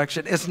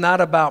resurrection. It's not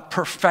about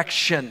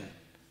perfection.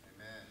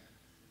 Amen.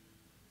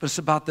 But it's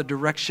about the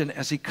direction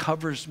as he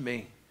covers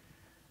me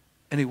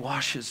and he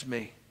washes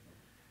me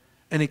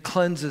and he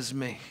cleanses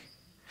me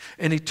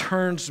and he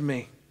turns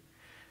me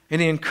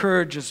And He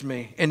encourages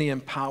me, and He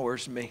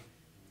empowers me.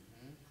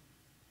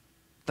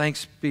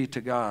 Thanks be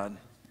to God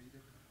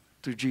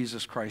through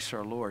Jesus Christ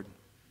our Lord.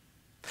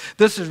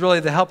 This is really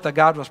the help that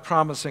God was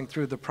promising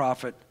through the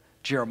prophet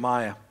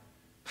Jeremiah.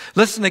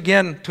 Listen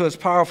again to his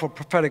powerful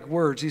prophetic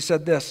words. He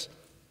said this,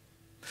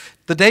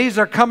 "The days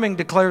are coming,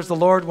 declares the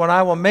Lord, when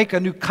I will make a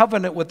new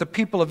covenant with the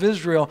people of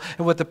Israel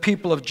and with the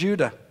people of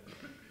Judah.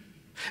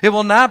 It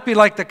will not be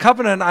like the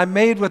covenant I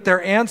made with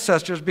their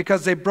ancestors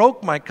because they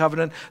broke my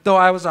covenant, though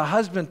I was a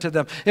husband to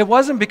them." It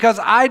wasn't because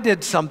I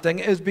did something,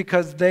 it was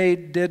because they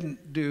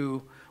didn't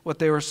do what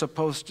they were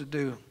supposed to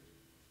do.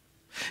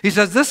 He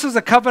says, "This is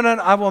a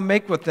covenant I will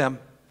make with them.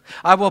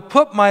 I will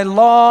put my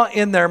law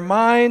in their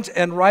minds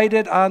and write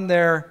it on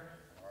the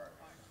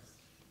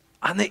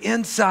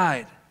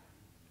inside."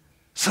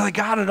 So they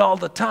got it all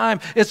the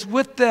time. It's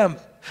with them.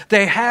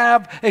 They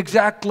have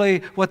exactly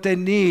what they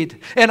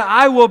need. "And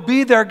I will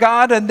be their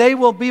God, and they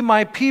will be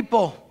my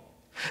people.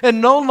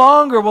 And no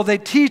longer will they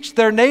teach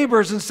their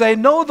neighbors and say,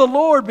 'Know the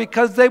Lord,'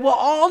 because they will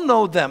all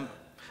know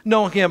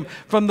Him,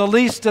 from the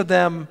least of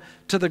them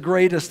to the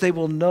greatest. They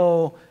will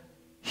know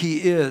He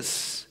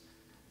is.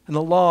 And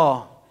the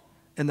law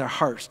in their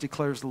hearts,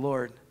 declares the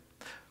Lord.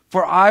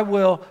 For I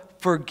will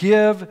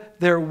forgive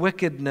their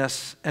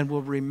wickedness and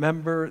will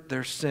remember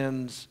their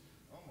sins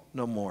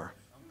no more.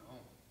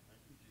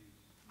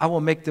 I will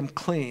make them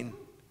clean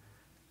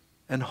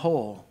and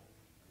whole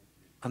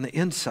on the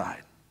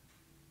inside,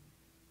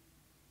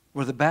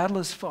 where the battle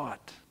is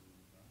fought,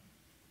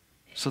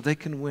 so they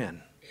can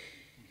win."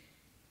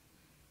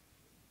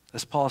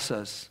 As Paul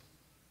says,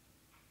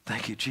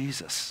 thank you,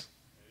 Jesus.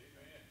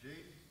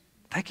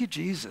 Thank you,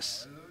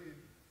 Jesus,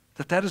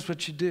 that is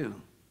what you do.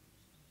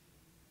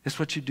 It's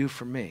what you do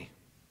for me.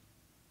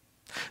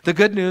 The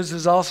good news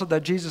is also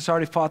that Jesus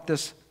already fought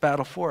this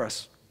battle for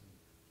us.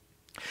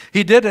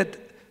 He did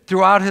it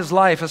throughout His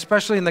life,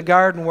 especially in the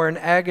garden where in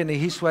agony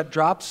He sweat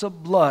drops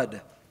of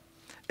blood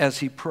as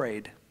He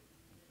prayed.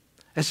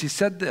 As He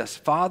said this,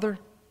 "Father,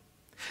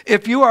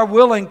 if you are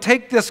willing,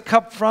 take this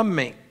cup from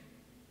me.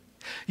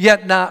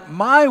 Yet not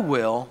my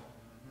will,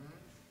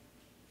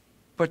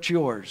 but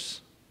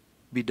yours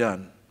be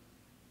done."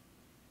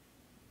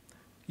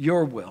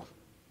 Your will.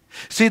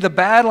 See, the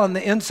battle on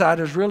the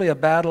inside is really a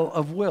battle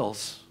of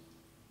wills.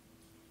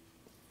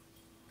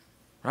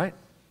 Right?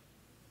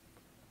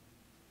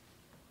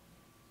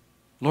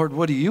 Lord,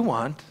 what do you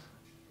want?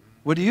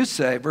 What do you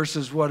say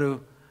versus what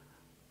do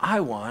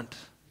I want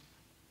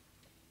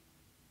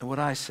and what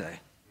I say?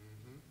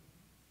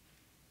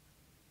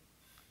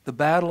 The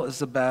battle is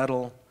the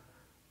battle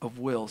of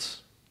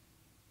wills.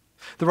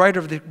 The writer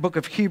of the book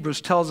of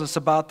Hebrews tells us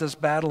about this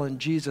battle in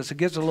Jesus. It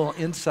gives a little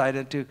insight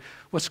into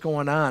what's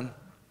going on.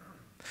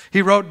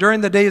 He wrote,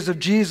 "During the days of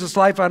Jesus'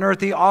 life on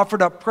earth, He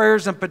offered up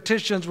prayers and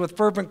petitions with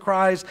fervent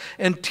cries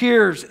and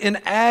tears in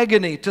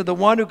agony to the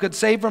one who could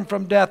save Him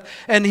from death.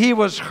 And He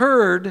was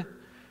heard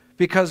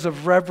because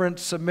of reverent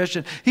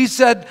submission." He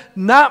said,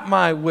 "Not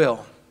my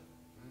will."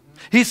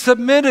 He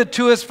submitted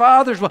to His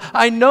Father's will.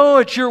 "I know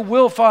it's your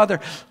will,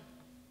 Father.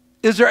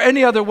 Is there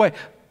any other way?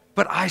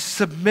 But I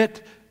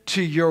submit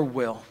to your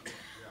will."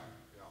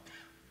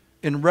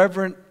 In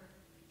reverent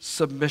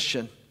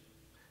submission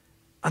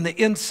on the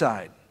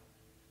inside,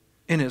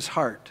 in his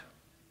heart.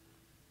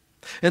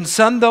 And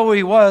son though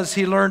he was,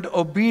 he learned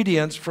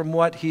obedience from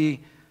what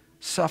he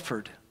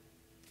suffered.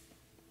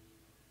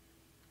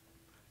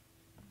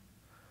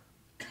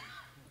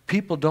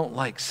 People don't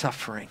like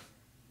suffering.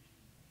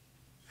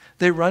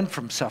 They run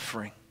from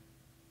suffering.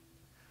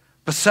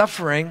 But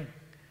suffering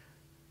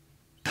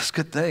does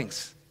good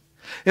things.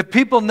 If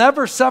people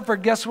never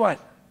suffered, guess what?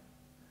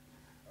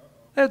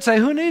 They'd say,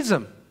 who needs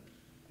them?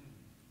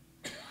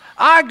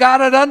 I got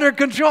it under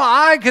control.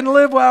 I can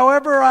live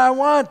however I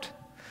want.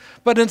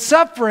 But in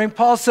suffering,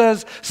 Paul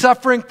says,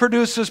 suffering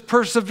produces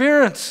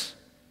perseverance.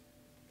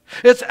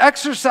 It's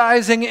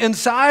exercising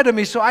inside of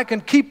me so I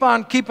can keep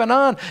on keeping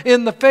on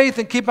in the faith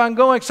and keep on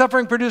going.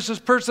 Suffering produces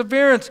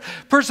perseverance.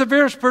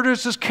 Perseverance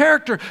produces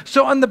character.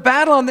 So on the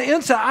battle on the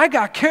inside, I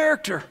got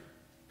character.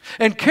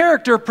 And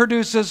character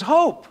produces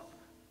hope.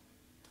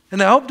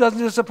 And the hope doesn't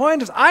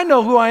disappoint us. I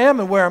know who I am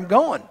and where I'm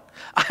going.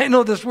 I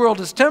know this world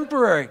is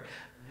temporary.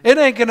 It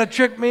ain't going to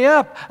trick me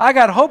up. I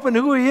got hope in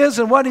who He is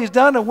and what He's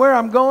done and where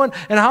I'm going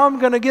and how I'm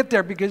going to get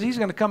there, because He's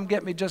going to come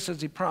get me just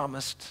as He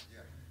promised.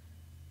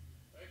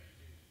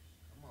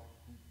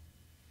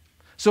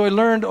 So he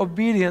learned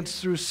obedience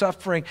through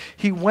suffering.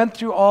 He went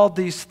through all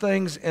these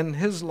things in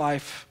his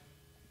life.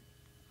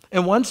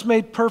 And once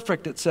made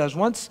perfect, it says,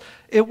 once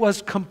it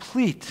was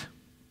complete,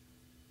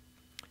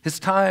 his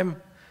time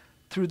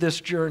through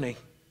this journey,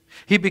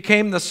 he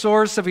became the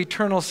source of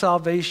eternal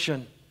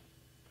salvation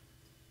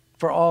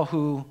for all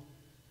who,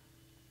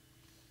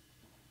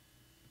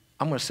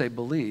 I'm going to say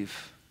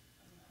believe,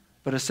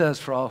 but it says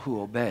for all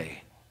who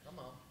obey.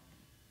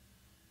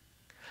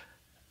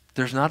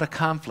 There's not a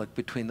conflict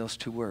between those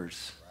two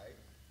words.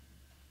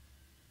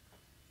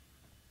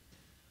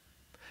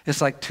 It's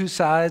like two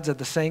sides of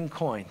the same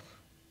coin.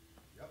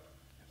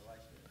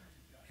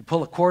 You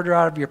pull a quarter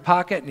out of your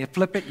pocket and you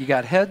flip it, you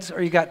got heads or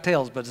you got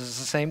tails, but it's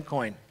the same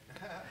coin.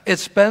 It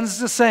spends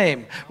the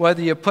same, whether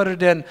you put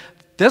it in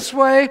this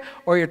way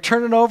or you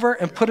turn it over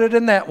and put it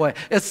in that way.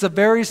 It's the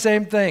very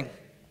same thing.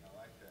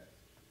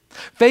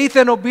 Faith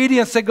and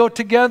obedience, they go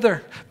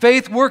together.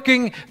 Faith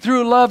working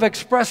through love,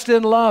 expressed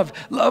in love.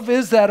 Love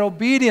is that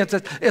obedience.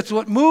 It's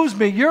what moves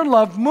me. Your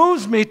love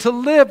moves me to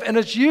live, and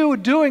it's you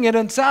doing it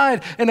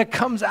inside, and it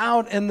comes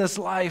out in this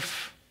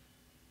life.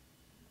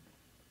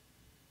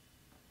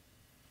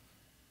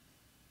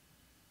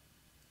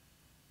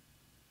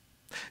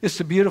 It's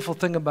the beautiful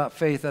thing about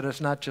faith that it's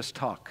not just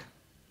talk.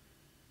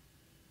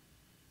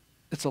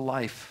 It's a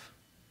life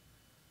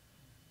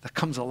that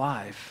comes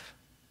alive.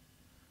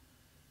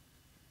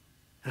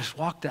 And it's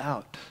walked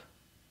out.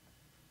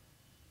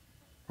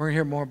 We're going to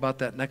hear more about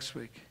that next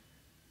week.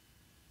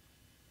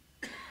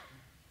 But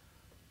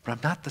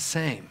I'm not the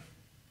same.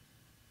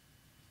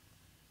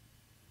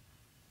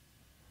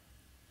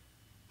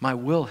 My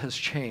will has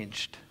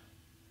changed.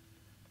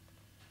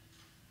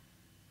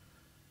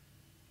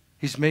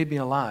 He's made me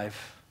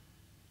alive.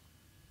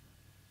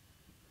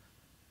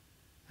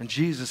 And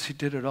Jesus, he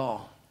did it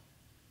all.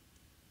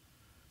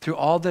 Through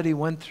all that he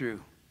went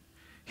through,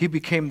 he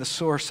became the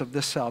source of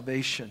this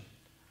salvation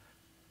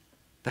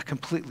that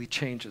completely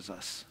changes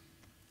us.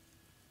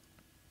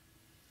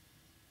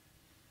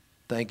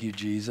 Thank you,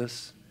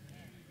 Jesus.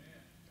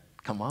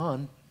 Come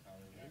on.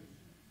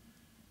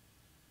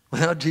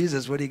 Without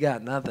Jesus, what do you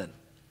got? Nothing.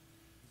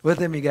 With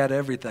him, you got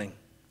everything.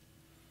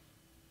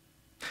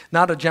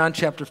 Now to John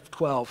chapter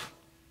 12.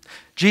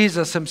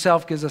 Jesus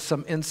himself gives us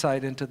some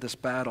insight into this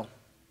battle.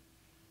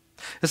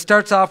 It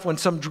starts off when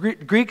some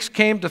Greeks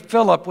came to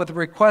Philip with a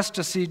request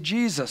to see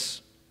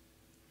Jesus.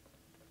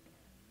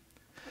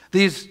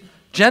 These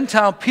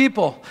Gentile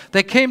people,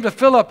 they came to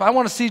Philip, I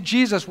want to see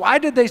Jesus. Why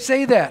did they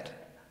say that?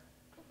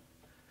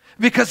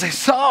 Because they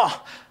saw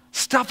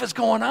stuff is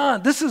going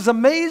on. This is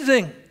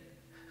amazing.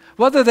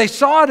 Whether they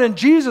saw it in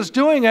Jesus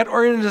doing it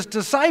or in his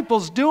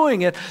disciples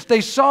doing it,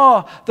 they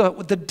saw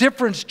the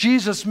difference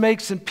Jesus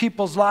makes in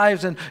people's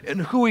lives and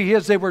who he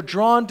is. They were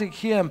drawn to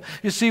him.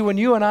 You see, when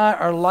you and I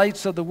are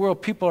lights of the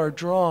world, people are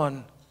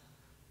drawn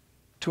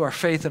to our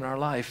faith in our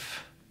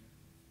life.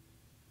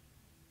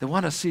 They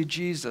want to see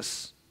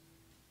Jesus.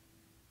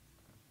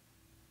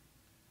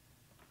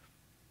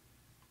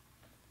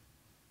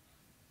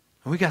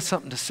 And we got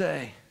something to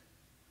say.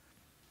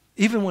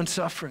 Even when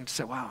suffering, to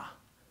say, wow,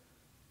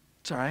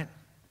 it's all right.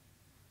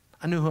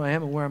 I know who I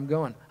am and where I'm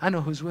going. I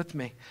know who's with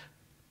me.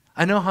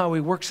 I know how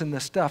he works in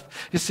this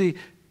stuff. You see,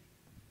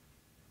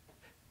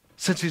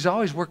 since he's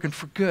always working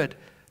for good,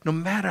 no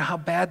matter how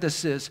bad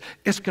this is,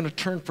 it's going to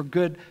turn for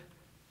good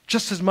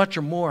just as much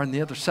or more on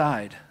the other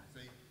side.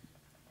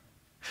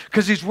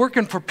 Because he's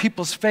working for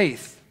people's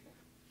faith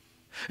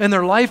and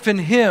their life in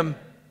him.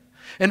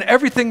 And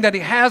everything that he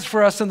has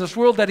for us in this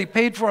world that he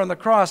paid for on the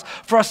cross,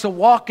 for us to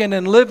walk in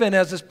and live in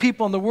as his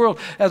people in the world,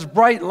 as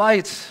bright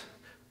lights,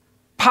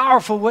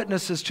 powerful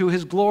witnesses to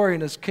his glory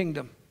and his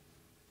kingdom.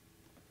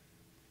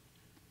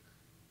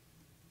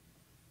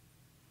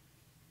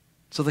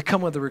 So they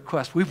come with a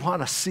request. We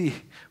want to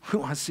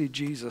see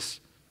Jesus.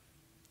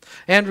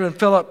 Andrew and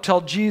Philip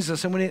tell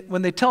Jesus, and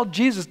when they tell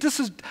Jesus, this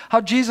is how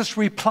Jesus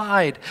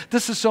replied.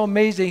 This is so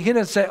amazing. He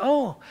didn't say,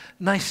 oh,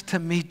 nice to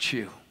meet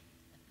you.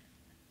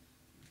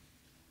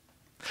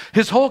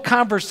 His whole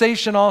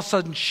conversation all of a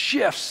sudden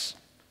shifts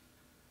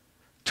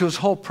to his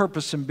whole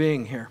purpose in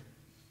being here.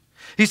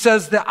 He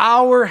says, the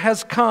hour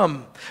has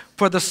come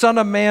for the Son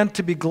of Man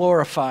to be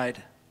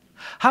glorified.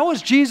 How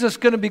is Jesus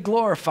going to be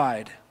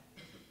glorified?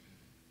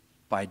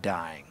 By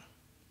dying.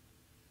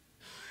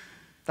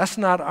 That's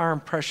not our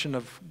impression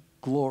of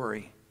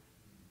glory,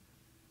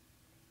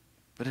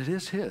 but it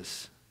is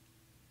his.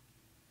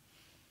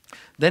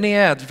 Then he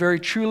adds, very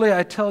truly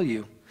I tell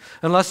you,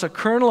 unless a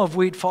kernel of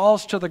wheat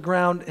falls to the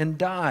ground and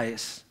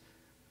dies,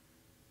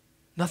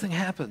 nothing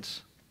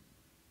happens.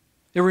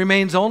 It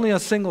remains only a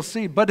single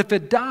seed. But if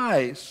it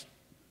dies,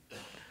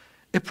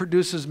 it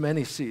produces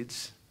many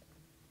seeds.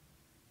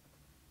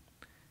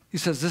 He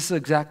says, this is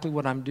exactly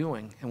what I'm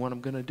doing and what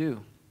I'm going to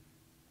do.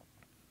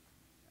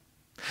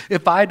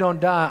 If I don't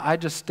die, I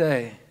just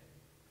stay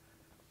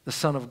the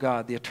Son of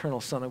God, the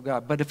eternal Son of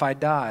God. But if I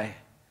die,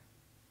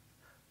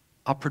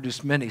 I'll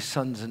produce many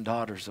sons and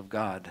daughters of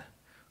God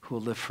who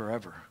will live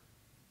forever.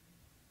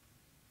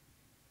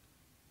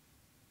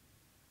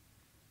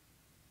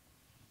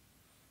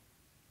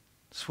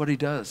 It's what he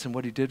does and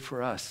what he did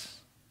for us.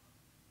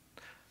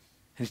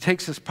 And he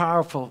takes this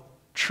powerful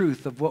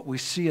truth of what we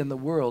see in the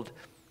world,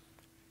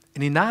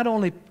 and he not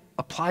only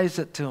applies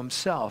it to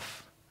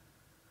himself,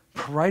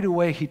 but right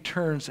away he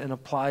turns and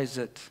applies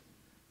it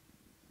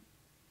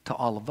to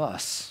all of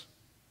us.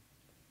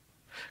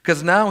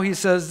 Because now he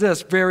says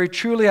this, very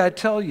truly I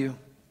tell you,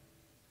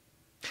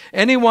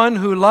 anyone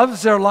who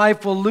loves their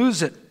life will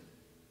lose it,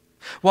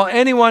 while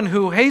anyone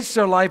who hates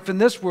their life in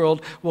this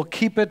world will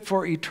keep it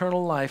for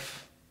eternal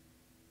life.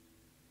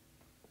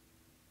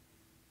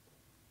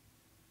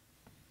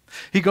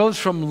 He goes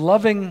from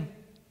loving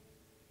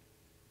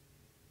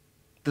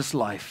this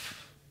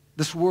life,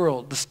 this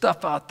world, the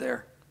stuff out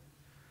there.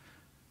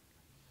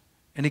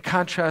 And he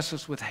contrasts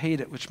us with hate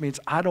it, which means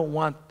I don't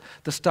want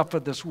the stuff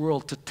of this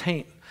world to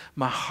taint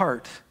my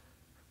heart,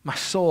 my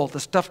soul, the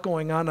stuff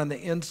going on the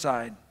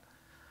inside.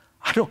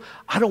 I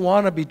don't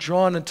want to be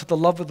drawn into the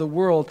love of the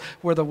world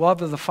where the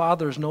love of the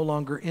Father is no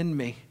longer in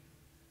me.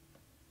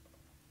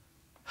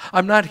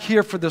 I'm not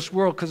here for this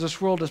world because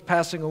this world is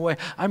passing away.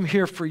 I'm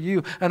here for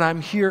you, and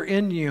I'm here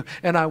in you,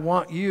 and I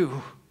want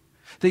you.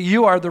 That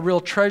you are the real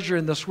treasure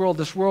in this world.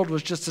 This world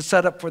was just a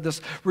setup for this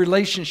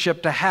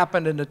relationship to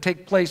happen and to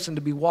take place and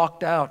to be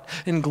walked out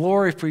in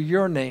glory for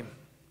your name.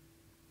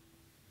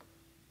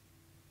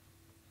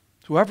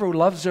 Whoever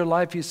loves their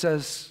life, he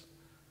says,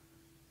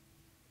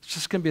 it's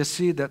just going to be a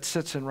seed that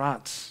sits and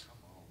rots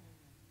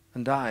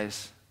and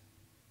dies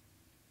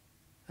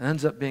and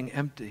ends up being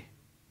empty.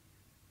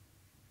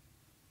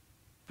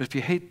 But if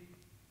you hate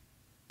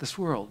this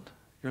world,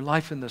 your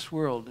life in this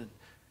world, and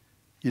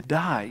you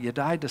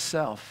die to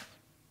self,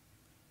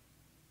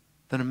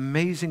 then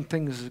amazing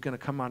things is going to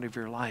come out of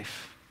your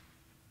life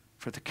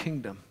for the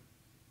kingdom.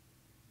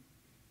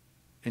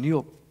 And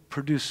you'll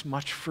produce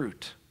much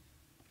fruit.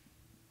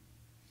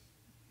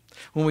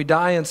 When we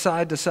die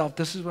inside to self,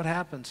 this is what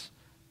happens.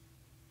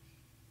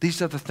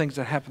 These are the things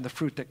that happen, the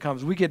fruit that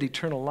comes. We get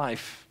eternal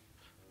life.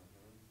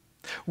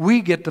 We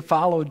get to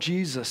follow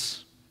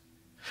Jesus.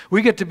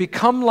 We get to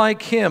become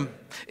like him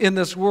in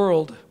this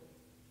world.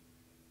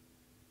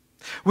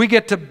 We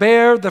get to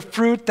bear the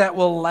fruit that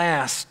will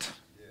last.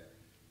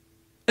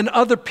 And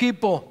other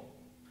people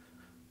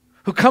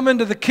who come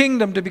into the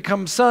kingdom to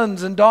become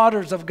sons and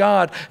daughters of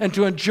God and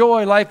to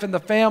enjoy life in the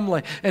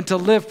family and to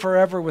live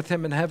forever with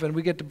him in heaven.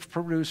 We get to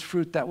produce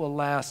fruit that will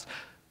last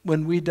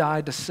when we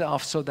die to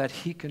self so that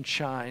he can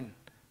shine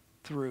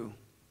through.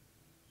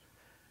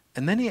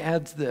 And then he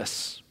adds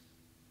this.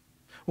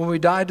 When we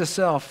die to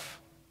self,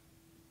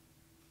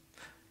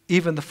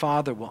 even the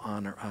Father will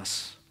honor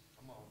us.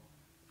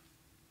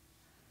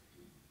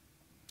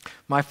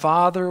 My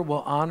Father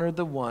will honor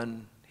the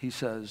one, he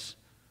says,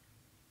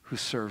 who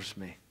serves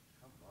me.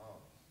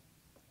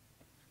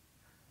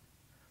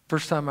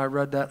 First time I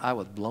read that, I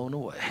was blown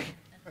away.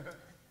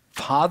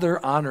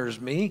 Father honors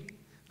me?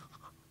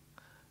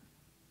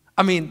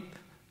 I mean,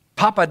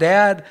 Papa,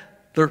 Dad,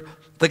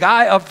 the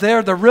guy up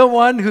there, the real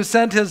one who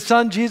sent his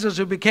son Jesus,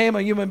 who became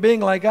a human being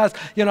like us,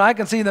 I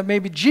can see that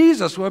maybe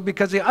Jesus would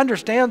because he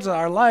understands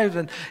our lives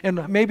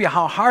and maybe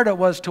how hard it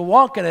was to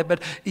walk in it.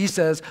 But he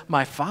says,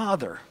 my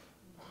Father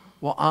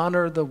will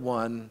honor the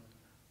one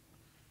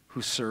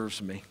who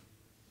serves me.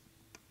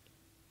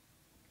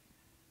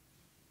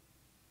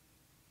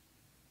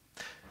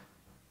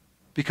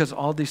 Because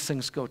all these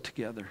things go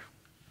together.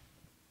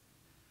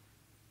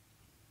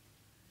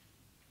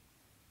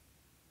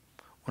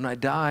 When I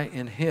die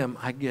in him,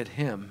 I get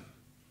him.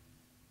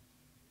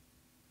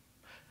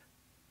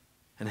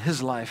 And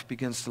his life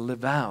begins to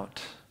live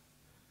out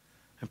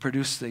and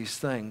produce these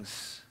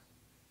things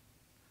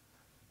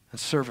in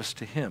service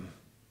to him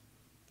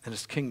and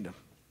his kingdom.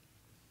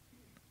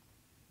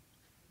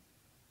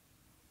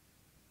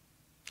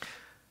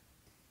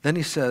 Then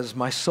he says,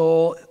 my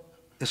soul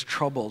is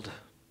troubled.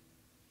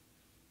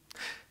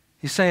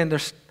 He's saying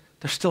there's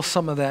still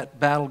some of that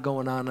battle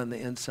going on the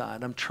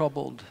inside. I'm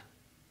troubled.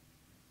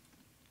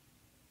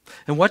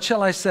 And what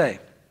shall I say?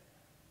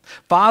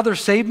 Father,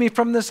 save me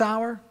from this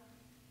hour?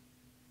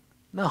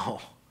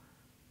 No.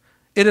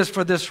 It is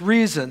for this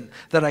reason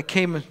that I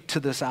came to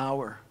this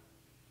hour.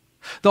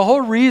 The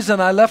whole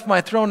reason I left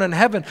my throne in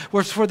heaven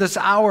was for this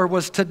hour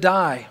was to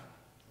die.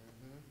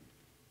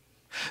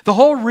 The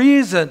whole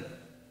reason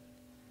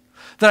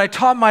that I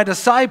taught my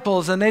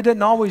disciples and they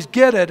didn't always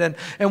get it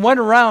and went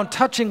around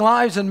touching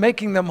lives and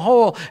making them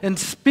whole and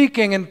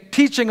speaking and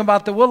teaching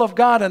about the will of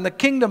God and the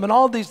kingdom and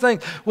all these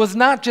things was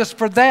not just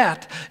for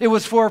that. It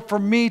was for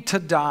me to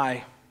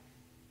die.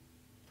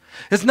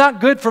 It's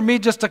not good for me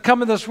just to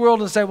come in this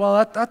world and say,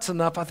 well, that's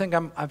enough. I think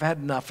I've had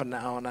enough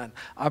now and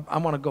I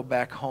want to go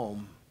back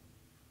home.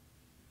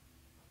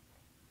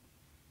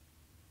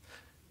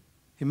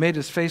 He made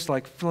his face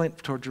like flint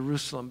toward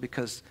Jerusalem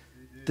because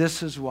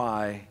this is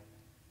why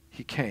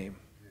he came.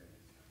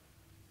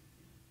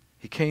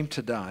 He came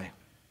to die.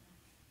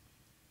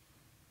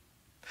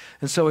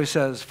 And so he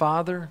says,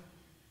 Father,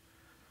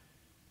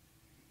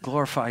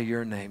 glorify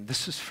your name.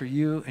 This is for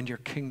you and your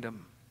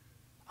kingdom.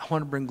 I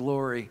want to bring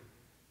glory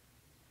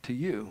to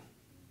you.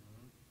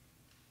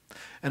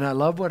 And I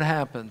love what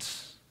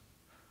happens.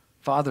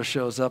 Father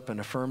shows up and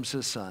affirms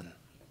his son.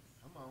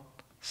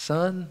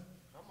 Son,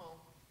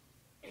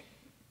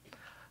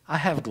 I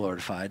have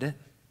glorified it.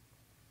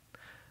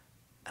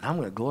 And I'm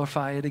going to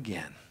glorify it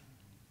again.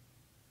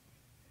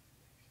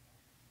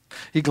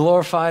 He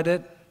glorified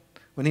it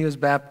when he was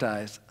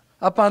baptized.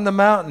 Up on the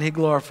mountain, he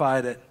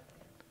glorified it.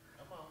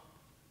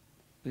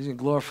 He's going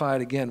to glorify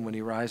it again when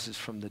he rises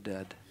from the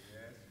dead.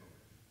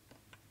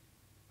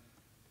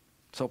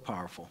 So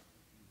powerful.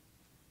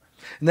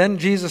 And then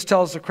Jesus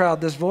tells the crowd,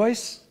 this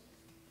voice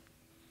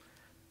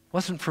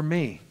wasn't for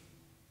me.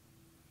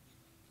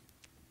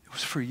 It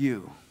was for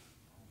you.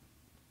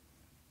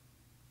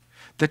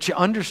 That you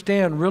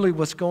understand really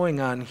what's going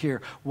on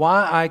here,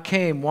 why I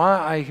came, why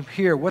I'm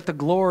here, what the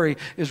glory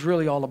is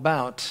really all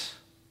about.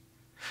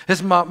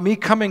 It's about me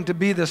coming to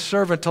be this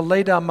servant, to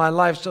lay down my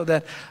life so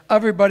that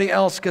everybody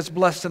else gets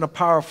blessed in a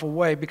powerful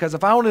way. Because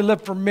if I only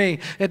live for me,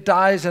 it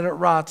dies and it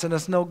rots and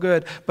it's no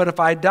good. But if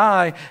I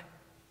die,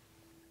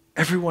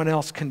 everyone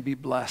else can be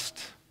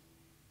blessed.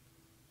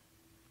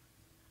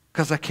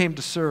 Because I came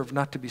to serve,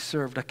 not to be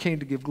served. I came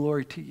to give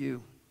glory to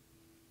you.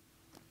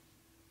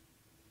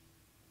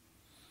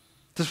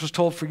 This was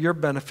told for your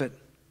benefit,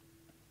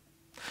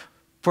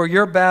 for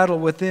your battle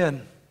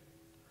within,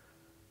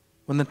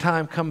 when the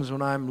time comes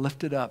when I'm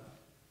lifted up,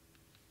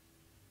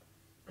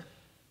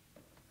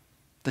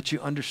 that you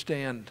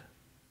understand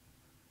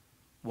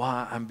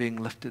why I'm being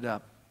lifted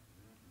up.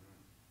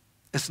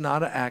 It's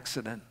not an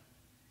accident.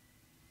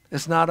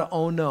 It's not a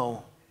oh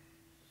no.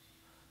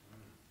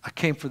 I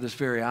came for this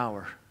very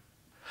hour.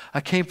 I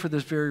came for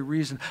this very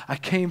reason. I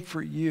came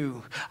for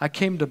you. I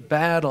came to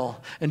battle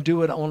and do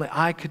what only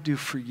I could do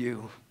for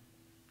you.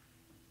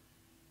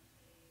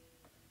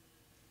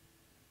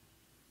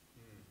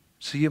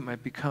 So you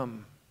might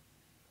become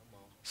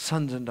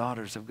sons and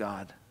daughters of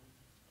God.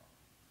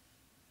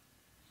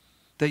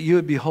 That you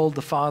would behold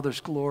the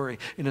Father's glory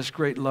in His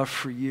great love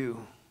for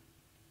you.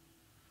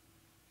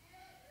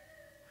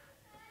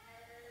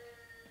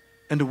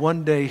 And to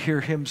one day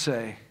hear Him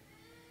say,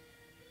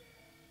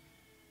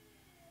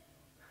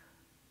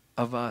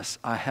 of us,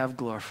 I have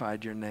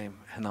glorified your name,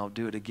 and I'll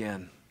do it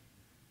again.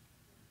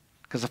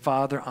 Because the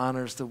Father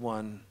honors the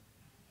one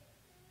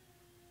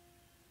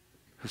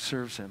who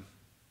serves Him.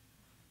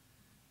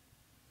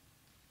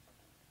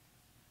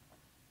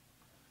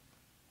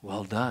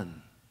 Well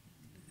done,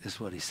 is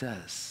what He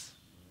says.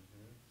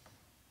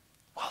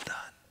 Well done.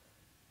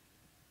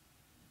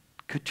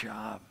 Good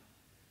job,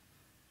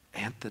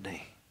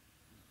 Anthony,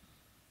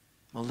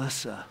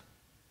 Melissa.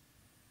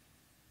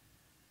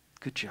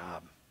 Good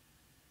job.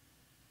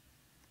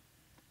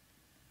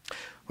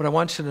 But I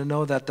want you to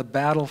know that the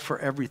battle for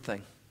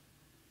everything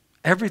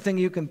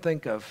you can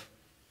think of,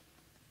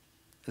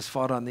 is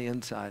fought on the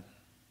inside.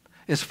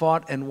 Is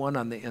fought and won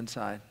on the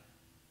inside.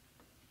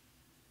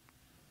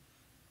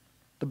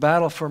 The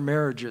battle for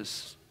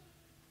marriages,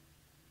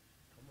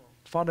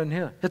 fought in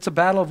here. It's a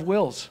battle of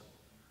wills.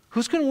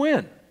 Who's going to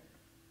win?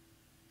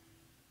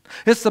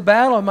 It's the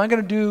battle, am I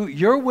going to do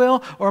your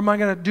will or am I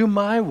going to do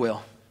my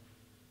will?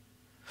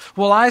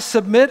 Will I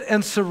submit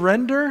and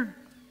surrender?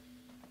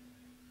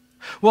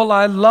 Will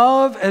I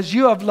love as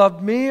you have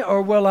loved me,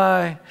 or will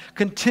I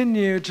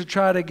continue to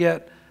try to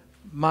get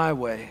my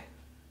way?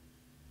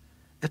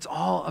 It's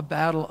all a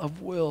battle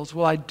of wills.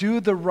 Will I do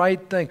the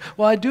right thing?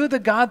 Will I do the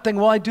God thing?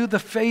 Will I do the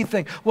faith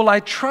thing? Will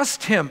I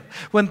trust Him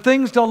when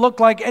things don't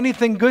look like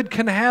anything good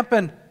can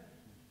happen?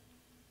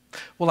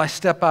 Will I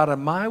step out of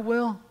my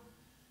will,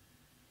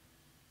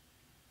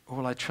 or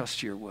will I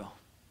trust your will?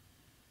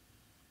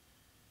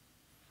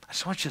 I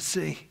just want you to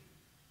see.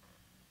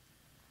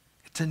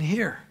 It's in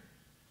here.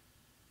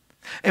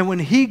 And when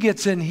He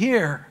gets in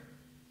here,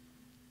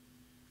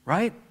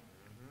 right?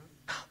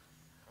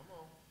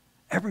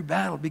 Every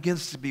battle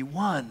begins to be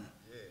won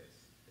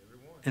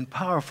in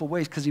powerful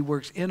ways because He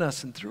works in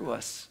us and through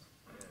us.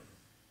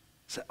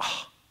 Say,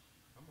 oh,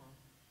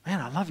 man,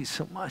 I love you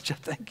so much. I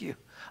thank you.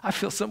 I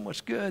feel so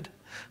much good.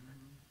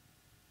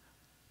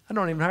 I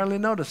don't even hardly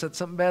notice that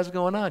something bad's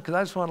going on because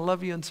I just want to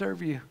love you and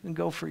serve you and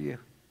go for you.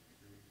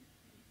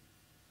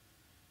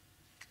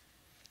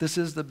 This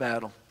is the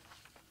battle.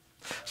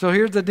 So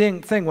here's the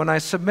thing. When I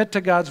submit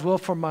to God's will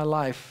for my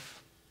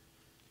life,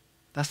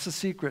 that's the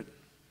secret.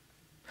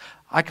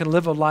 I can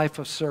live a life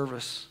of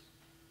service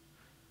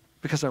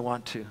because I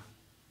want to.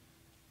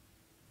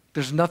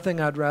 There's nothing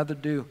I'd rather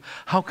do.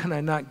 How can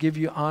I not give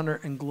you honor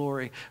and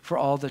glory for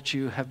all that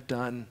you have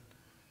done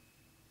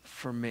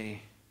for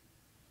me?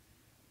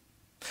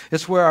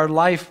 It's where our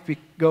life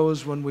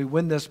goes when we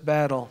win this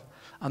battle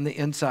on the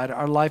inside.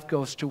 Our life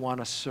goes to want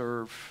to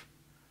serve,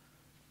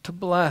 to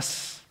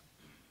bless.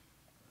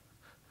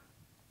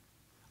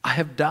 I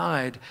have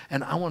died,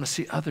 and I want to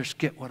see others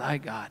get what I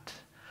got.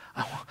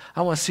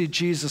 I want to see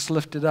Jesus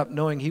lifted up,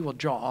 knowing He will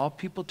draw all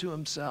people to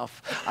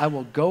Himself. I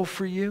will go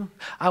for you.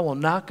 I will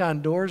knock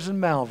on doors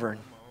in Malvern,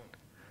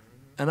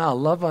 and I'll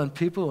love on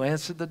people who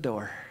answer the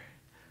door.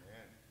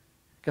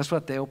 Guess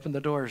what? They open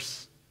the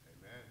doors.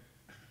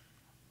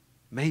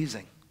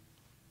 Amazing.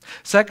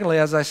 Secondly,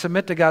 as I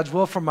submit to God's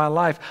will for my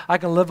life, I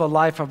can live a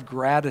life of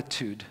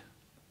gratitude.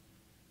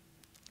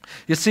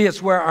 You see,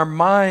 it's where our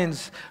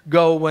minds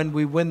go when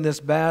we win this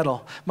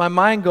battle. My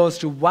mind goes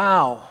to,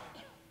 wow,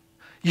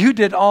 you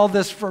did all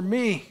this for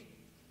me.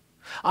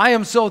 I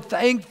am so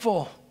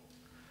thankful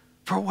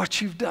for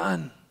what you've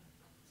done.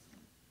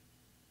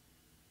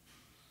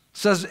 It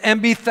says,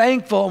 and be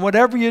thankful, and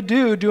whatever you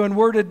do, do in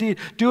word and deed,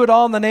 do it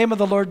all in the name of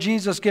the Lord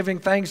Jesus, giving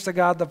thanks to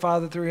God the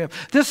Father through Him.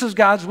 This is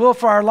God's will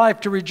for our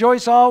life, to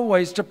rejoice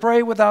always, to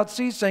pray without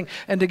ceasing,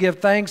 and to give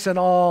thanks in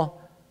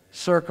all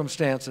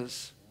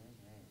circumstances.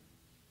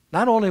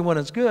 Not only when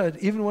it's good,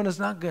 even when it's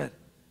not good.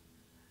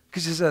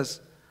 Because He says,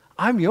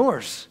 I'm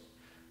yours.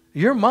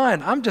 You're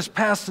mine. I'm just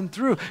passing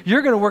through.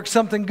 You're going to work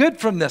something good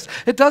from this.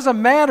 It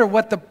doesn't matter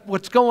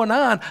what's going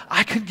on.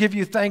 I can give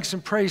you thanks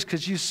and praise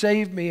because you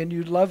saved me and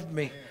you loved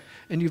me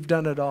and you've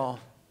done it all.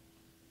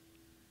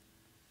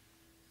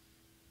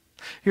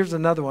 Here's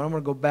another one. I'm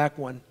going to go back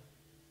one.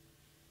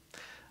 I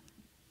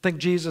think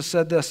Jesus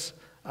said this.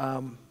 I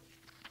want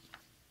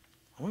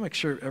to make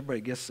sure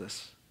everybody gets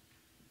this.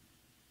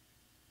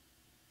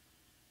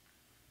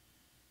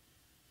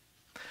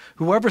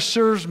 Whoever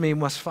serves me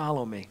must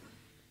follow me.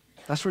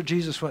 That's where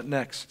Jesus went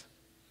next.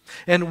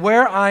 And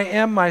where I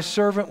am, my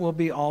servant will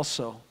be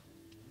also.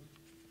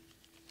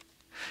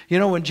 You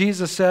know, when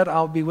Jesus said,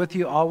 I'll be with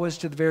you always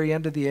to the very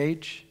end of the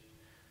age,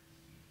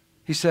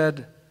 he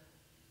said,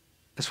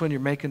 that's when you're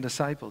making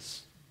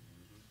disciples.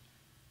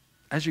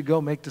 As you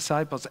go, make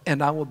disciples,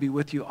 and I will be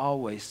with you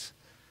always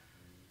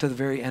to the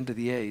very end of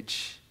the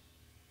age.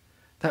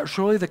 That's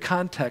really the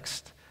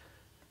context,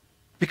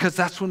 because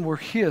that's when we're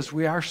His.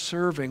 We are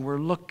serving. We're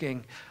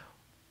looking.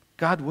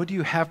 God, what do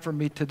you have for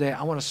me today?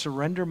 I want to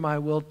surrender my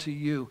will to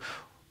you.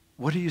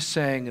 What are you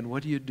saying and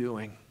what are you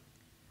doing?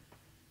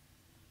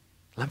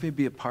 Let me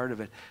be a part of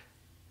it.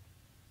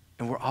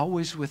 And we're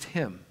always with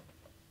Him.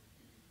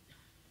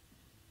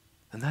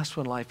 And that's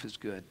when life is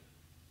good.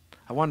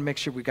 I want to make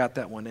sure we got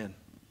that one in.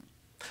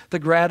 The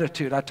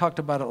gratitude, I talked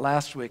about it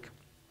last week.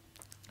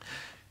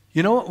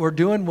 You know what we're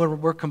doing when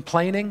we're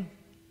complaining?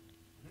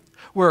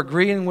 We're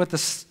agreeing with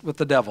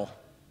the devil.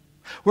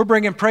 We're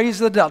bringing praise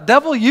to the devil.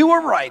 Devil, you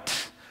were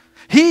right.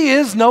 He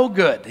is no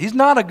good. He's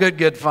not a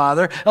good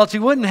father, else he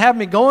wouldn't have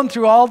me going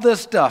through all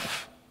this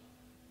stuff.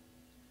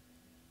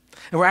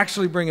 And we're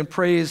actually bringing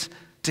praise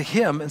to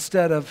Him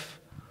instead of,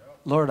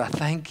 Lord, I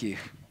thank you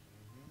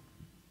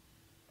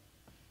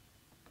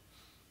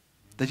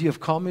that you have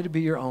called me to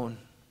be your own.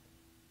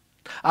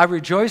 I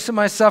rejoice in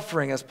my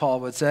suffering, as Paul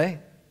would say,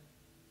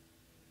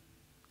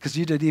 because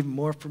you did even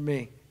more for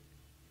me.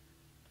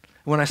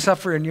 When I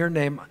suffer in your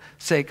name's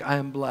sake, I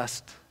am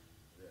blessed.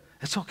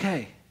 It's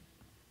okay.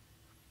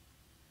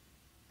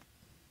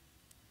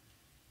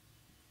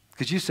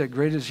 Because you said,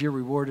 great is your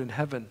reward in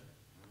heaven.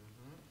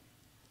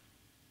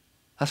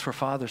 That's where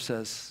Father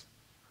says,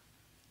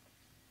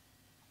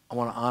 I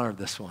want to honor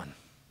this one.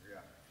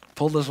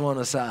 Pull this one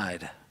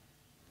aside.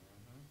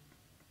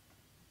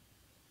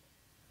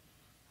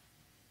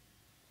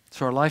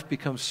 So our life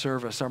becomes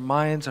service. Our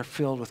minds are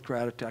filled with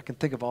gratitude. I can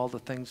think of all the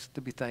things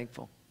to be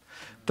thankful.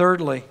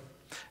 Thirdly,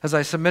 as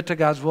I submit to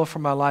God's will for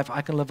my life,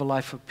 I can live a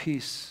life of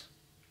peace.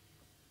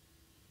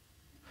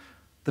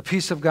 The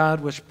peace of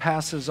God, which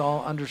passes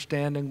all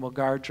understanding, will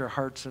guard your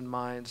hearts and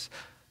minds.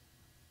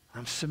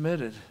 I'm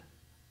submitted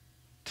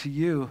to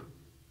you.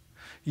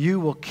 You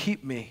will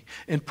keep me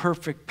in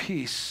perfect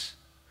peace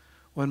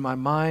when my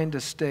mind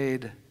is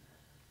stayed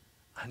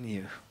on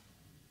you.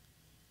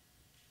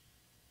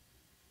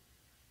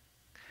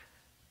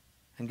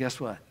 And guess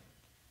what?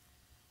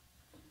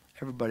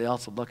 Everybody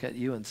else will look at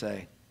you and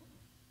say,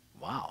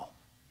 wow,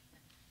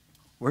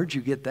 where'd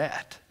you get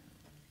that?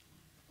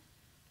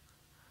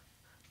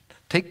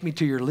 Take me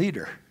to your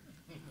leader.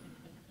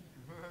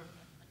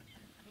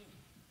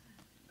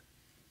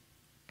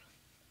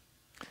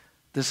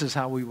 This is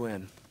how we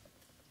win.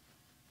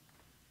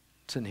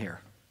 It's in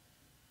here.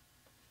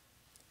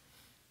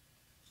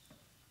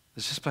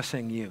 It's just by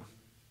saying you.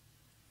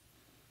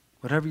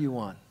 Whatever you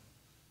want.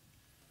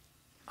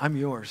 I'm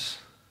yours.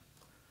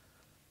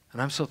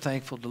 And I'm so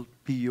thankful to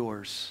be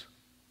yours.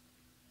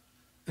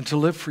 And to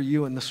live for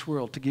you in this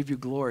world, to give you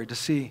glory, to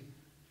see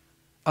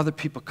other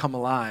people come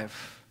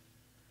alive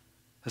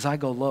as I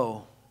go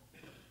low,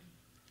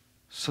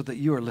 so that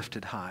you are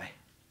lifted high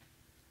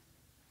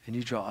and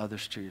you draw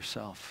others to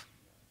yourself.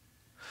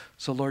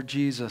 So Lord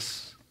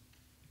Jesus,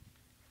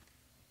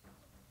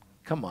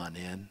 come on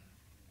in.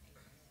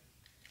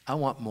 I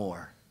want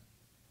more.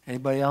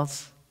 Anybody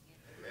else?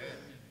 Amen.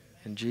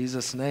 In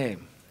Jesus'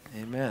 name,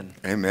 amen.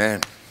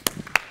 Amen.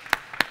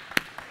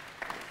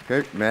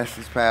 Okay,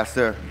 message,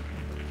 Pastor.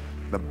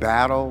 The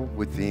battle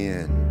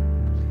within,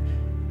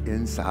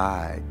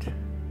 inside.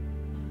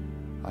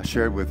 I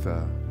shared with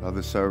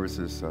other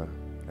services,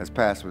 as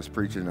Pastor was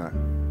preaching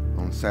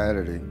on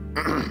Saturday,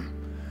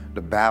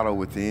 the battle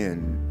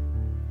within.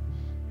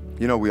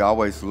 You know, we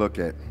always look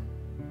at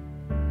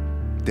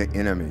the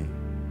enemy,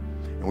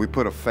 and we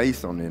put a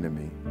face on the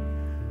enemy.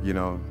 You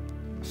know,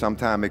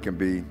 sometimes it can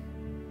be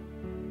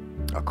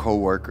a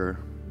coworker,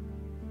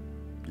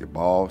 your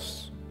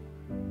boss.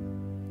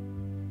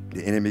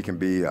 The enemy can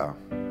be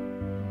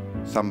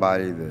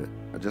somebody that,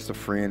 just a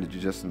friend that you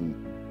just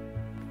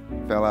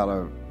fell out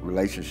of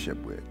relationship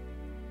with,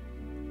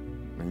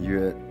 and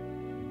you're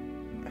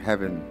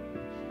having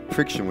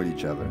friction with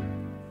each other,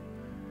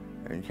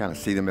 and you kind of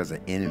see them as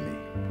an enemy.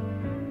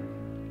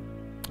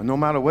 And no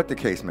matter what the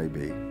case may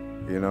be,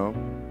 you know.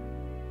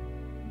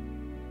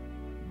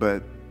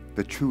 But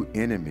the true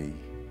enemy,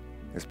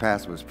 as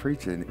Pastor was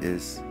preaching,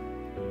 is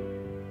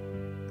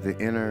the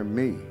inner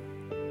me.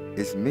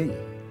 It's me.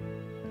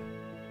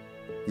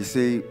 You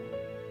see,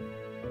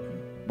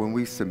 when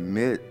we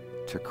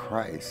submit to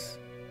Christ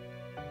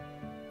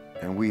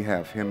and we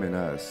have Him in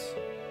us,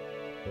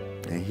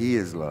 And he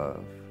is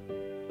love.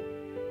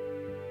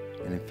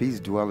 And if he's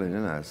dwelling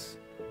in us,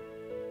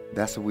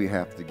 that's what we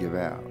have to give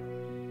out.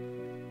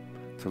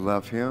 To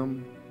love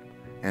him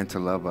and to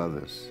love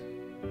others.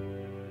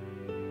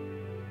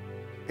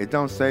 It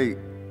don't say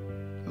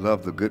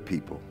love the good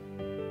people.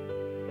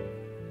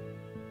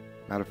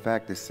 Matter of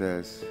fact, it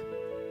says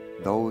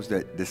those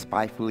that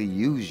despitefully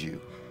use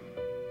you.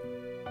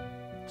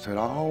 So it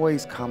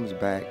always comes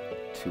back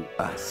to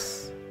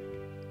us.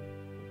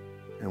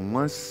 And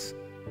once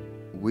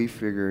we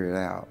figure it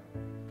out,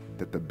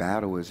 that the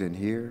battle is in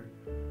here,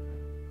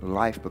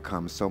 life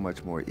becomes so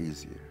much more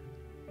easier.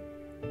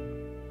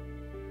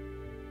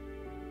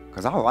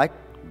 Because I like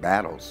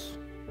battles.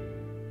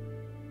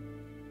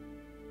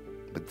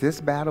 But this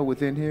battle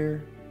within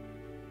here,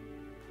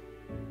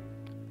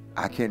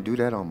 I can't do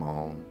that on my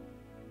own.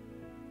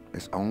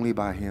 It's only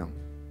by him.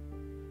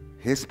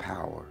 His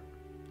power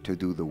to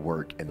do the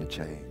work and the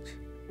change.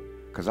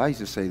 Because I used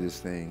to say this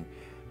thing,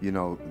 you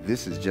know,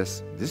 this is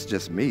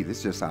just me.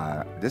 This just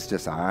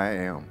how I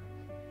am.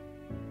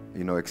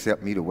 You know,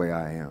 accept me the way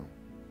I am.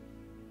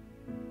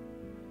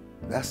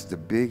 That's the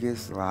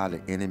biggest lie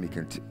the enemy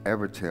can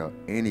ever tell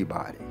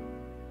anybody.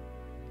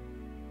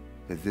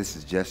 That this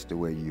is just the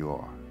way you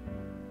are.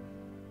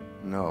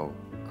 No,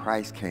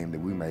 Christ came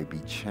that we may be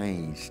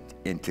changed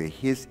into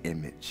his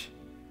image.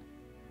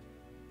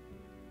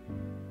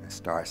 It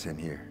starts in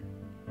here.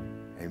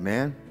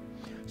 Amen?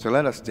 So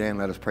let us stand,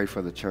 let us pray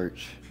for the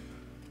church.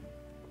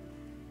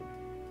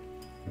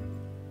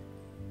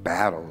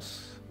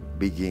 Battles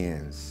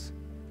begins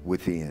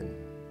within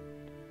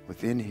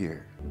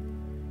here.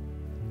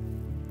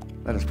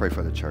 Let us pray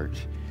for the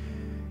church.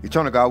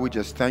 Eternal God, we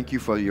just thank you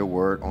for your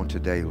word on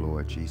today,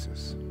 Lord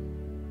Jesus.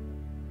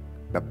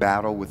 The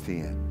battle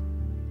within.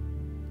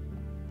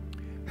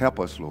 Help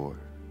us, Lord,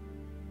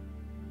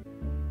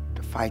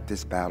 to fight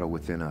this battle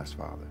within us,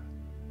 Father.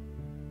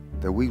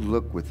 That we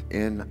look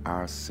within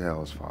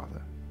ourselves,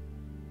 Father,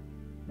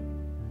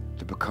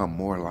 to become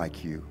more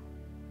like you.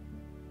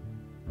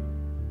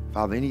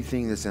 Father,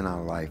 anything that's in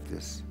our life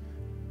that's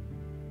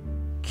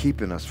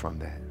keeping us from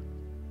that,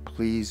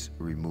 please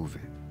remove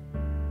it.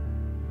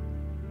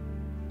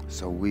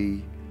 So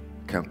we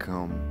can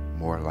come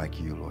more like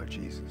you, Lord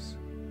Jesus.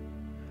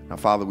 Now,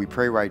 Father, we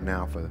pray right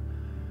now for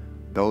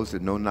those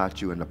that know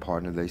not you and the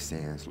pardon of their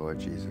sins, Lord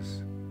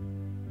Jesus.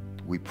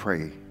 We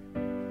pray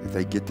that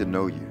they get to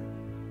know you,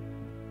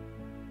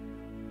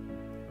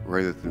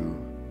 whether through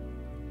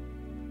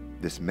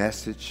this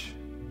message,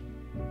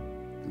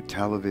 through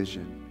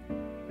television,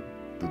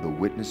 through the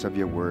witness of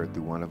your word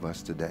through one of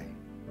us today.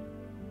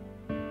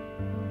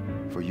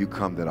 For you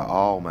come that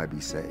all might be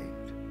saved.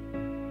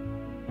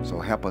 So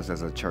help us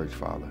as a church,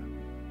 Father,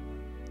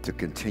 to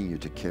continue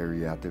to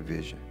carry out the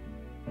vision.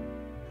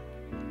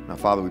 Now,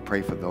 Father, we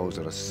pray for those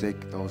that are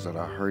sick, those that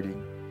are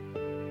hurting.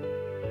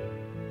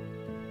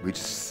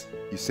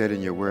 You said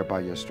in your word,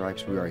 by your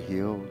stripes we are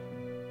healed.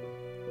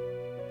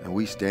 And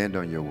we stand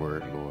on your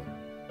word, Lord.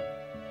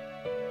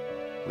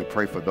 We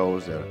pray for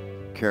those that are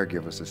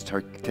caregivers that's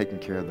taking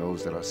care of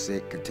those that are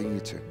sick. Continue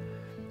to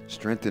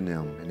strengthen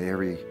them in the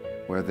area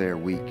where they're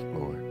weak,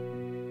 Lord.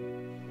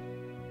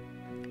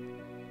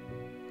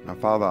 Now,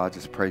 Father, I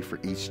just pray for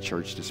each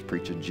church that's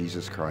preaching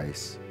Jesus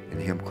Christ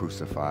and him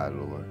crucified,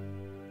 Lord.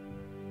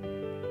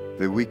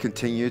 That we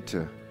continue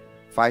to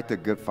fight the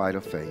good fight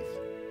of faith.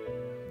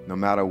 No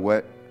matter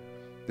what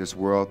this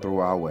world throw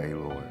our way,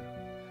 Lord.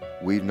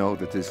 We know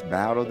that this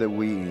battle that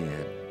we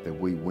in, that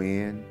we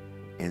win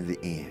in the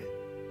end.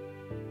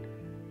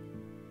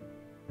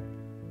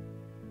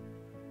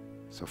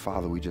 So,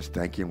 Father, we just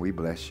thank you and we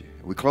bless you.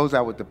 We close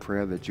out with the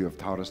prayer that you have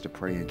taught us to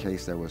pray in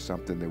case there was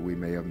something that we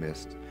may have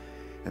missed.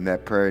 And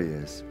that prayer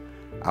is,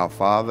 Our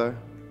Father,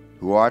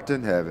 who art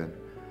in heaven,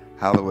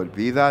 hallowed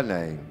be thy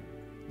name.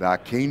 Thy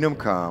kingdom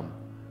come,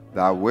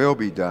 thy will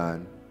be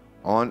done,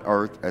 on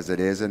earth as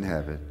it is in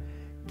heaven.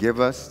 Give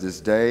us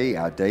this day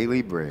our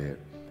daily bread,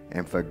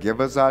 and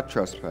forgive us our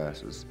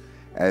trespasses,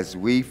 as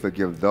we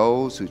forgive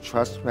those who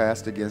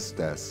trespass against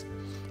us.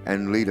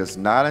 And lead us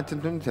not into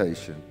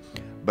temptation,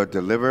 but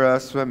deliver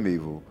us from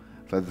evil.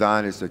 For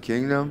thine is the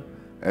kingdom,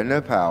 and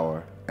the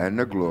power, and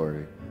the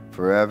glory,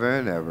 forever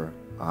and ever.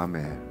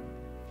 Amen.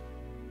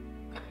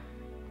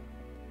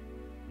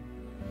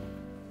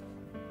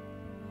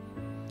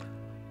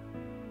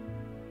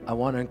 I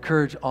want to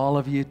encourage all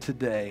of you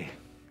today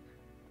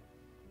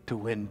to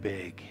win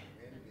big.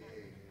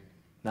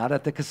 Not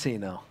at the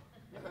casino.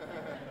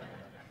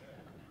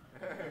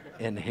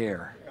 In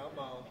here.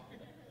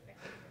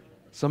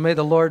 So may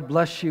the Lord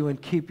bless you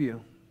and keep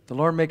you. The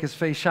Lord make his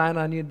face shine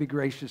on you and be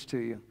gracious to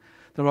you.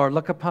 The Lord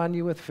look upon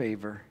you with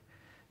favor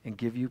and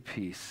give you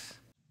peace.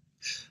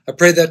 I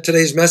pray that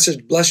today's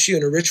message bless you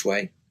in a rich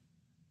way.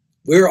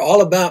 We're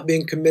all about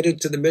being committed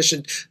to the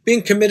mission,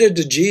 being committed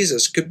to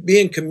Jesus,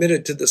 being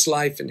committed to this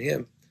life in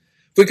him.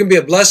 If we can be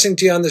a blessing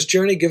to you on this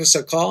journey, give us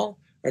a call.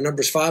 Our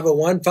number is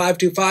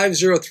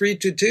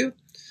 501-525-0322.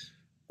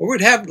 Or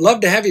we'd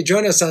love to have you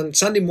join us on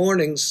Sunday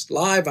mornings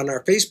live on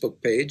our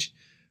Facebook page.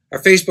 Our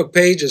Facebook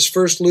page is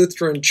First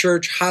Lutheran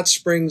Church Hot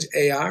Springs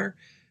AR.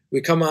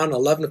 We come on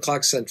 11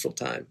 o'clock Central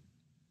Time.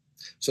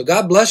 So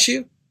God bless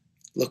you.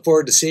 Look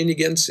forward to seeing you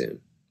again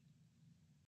soon.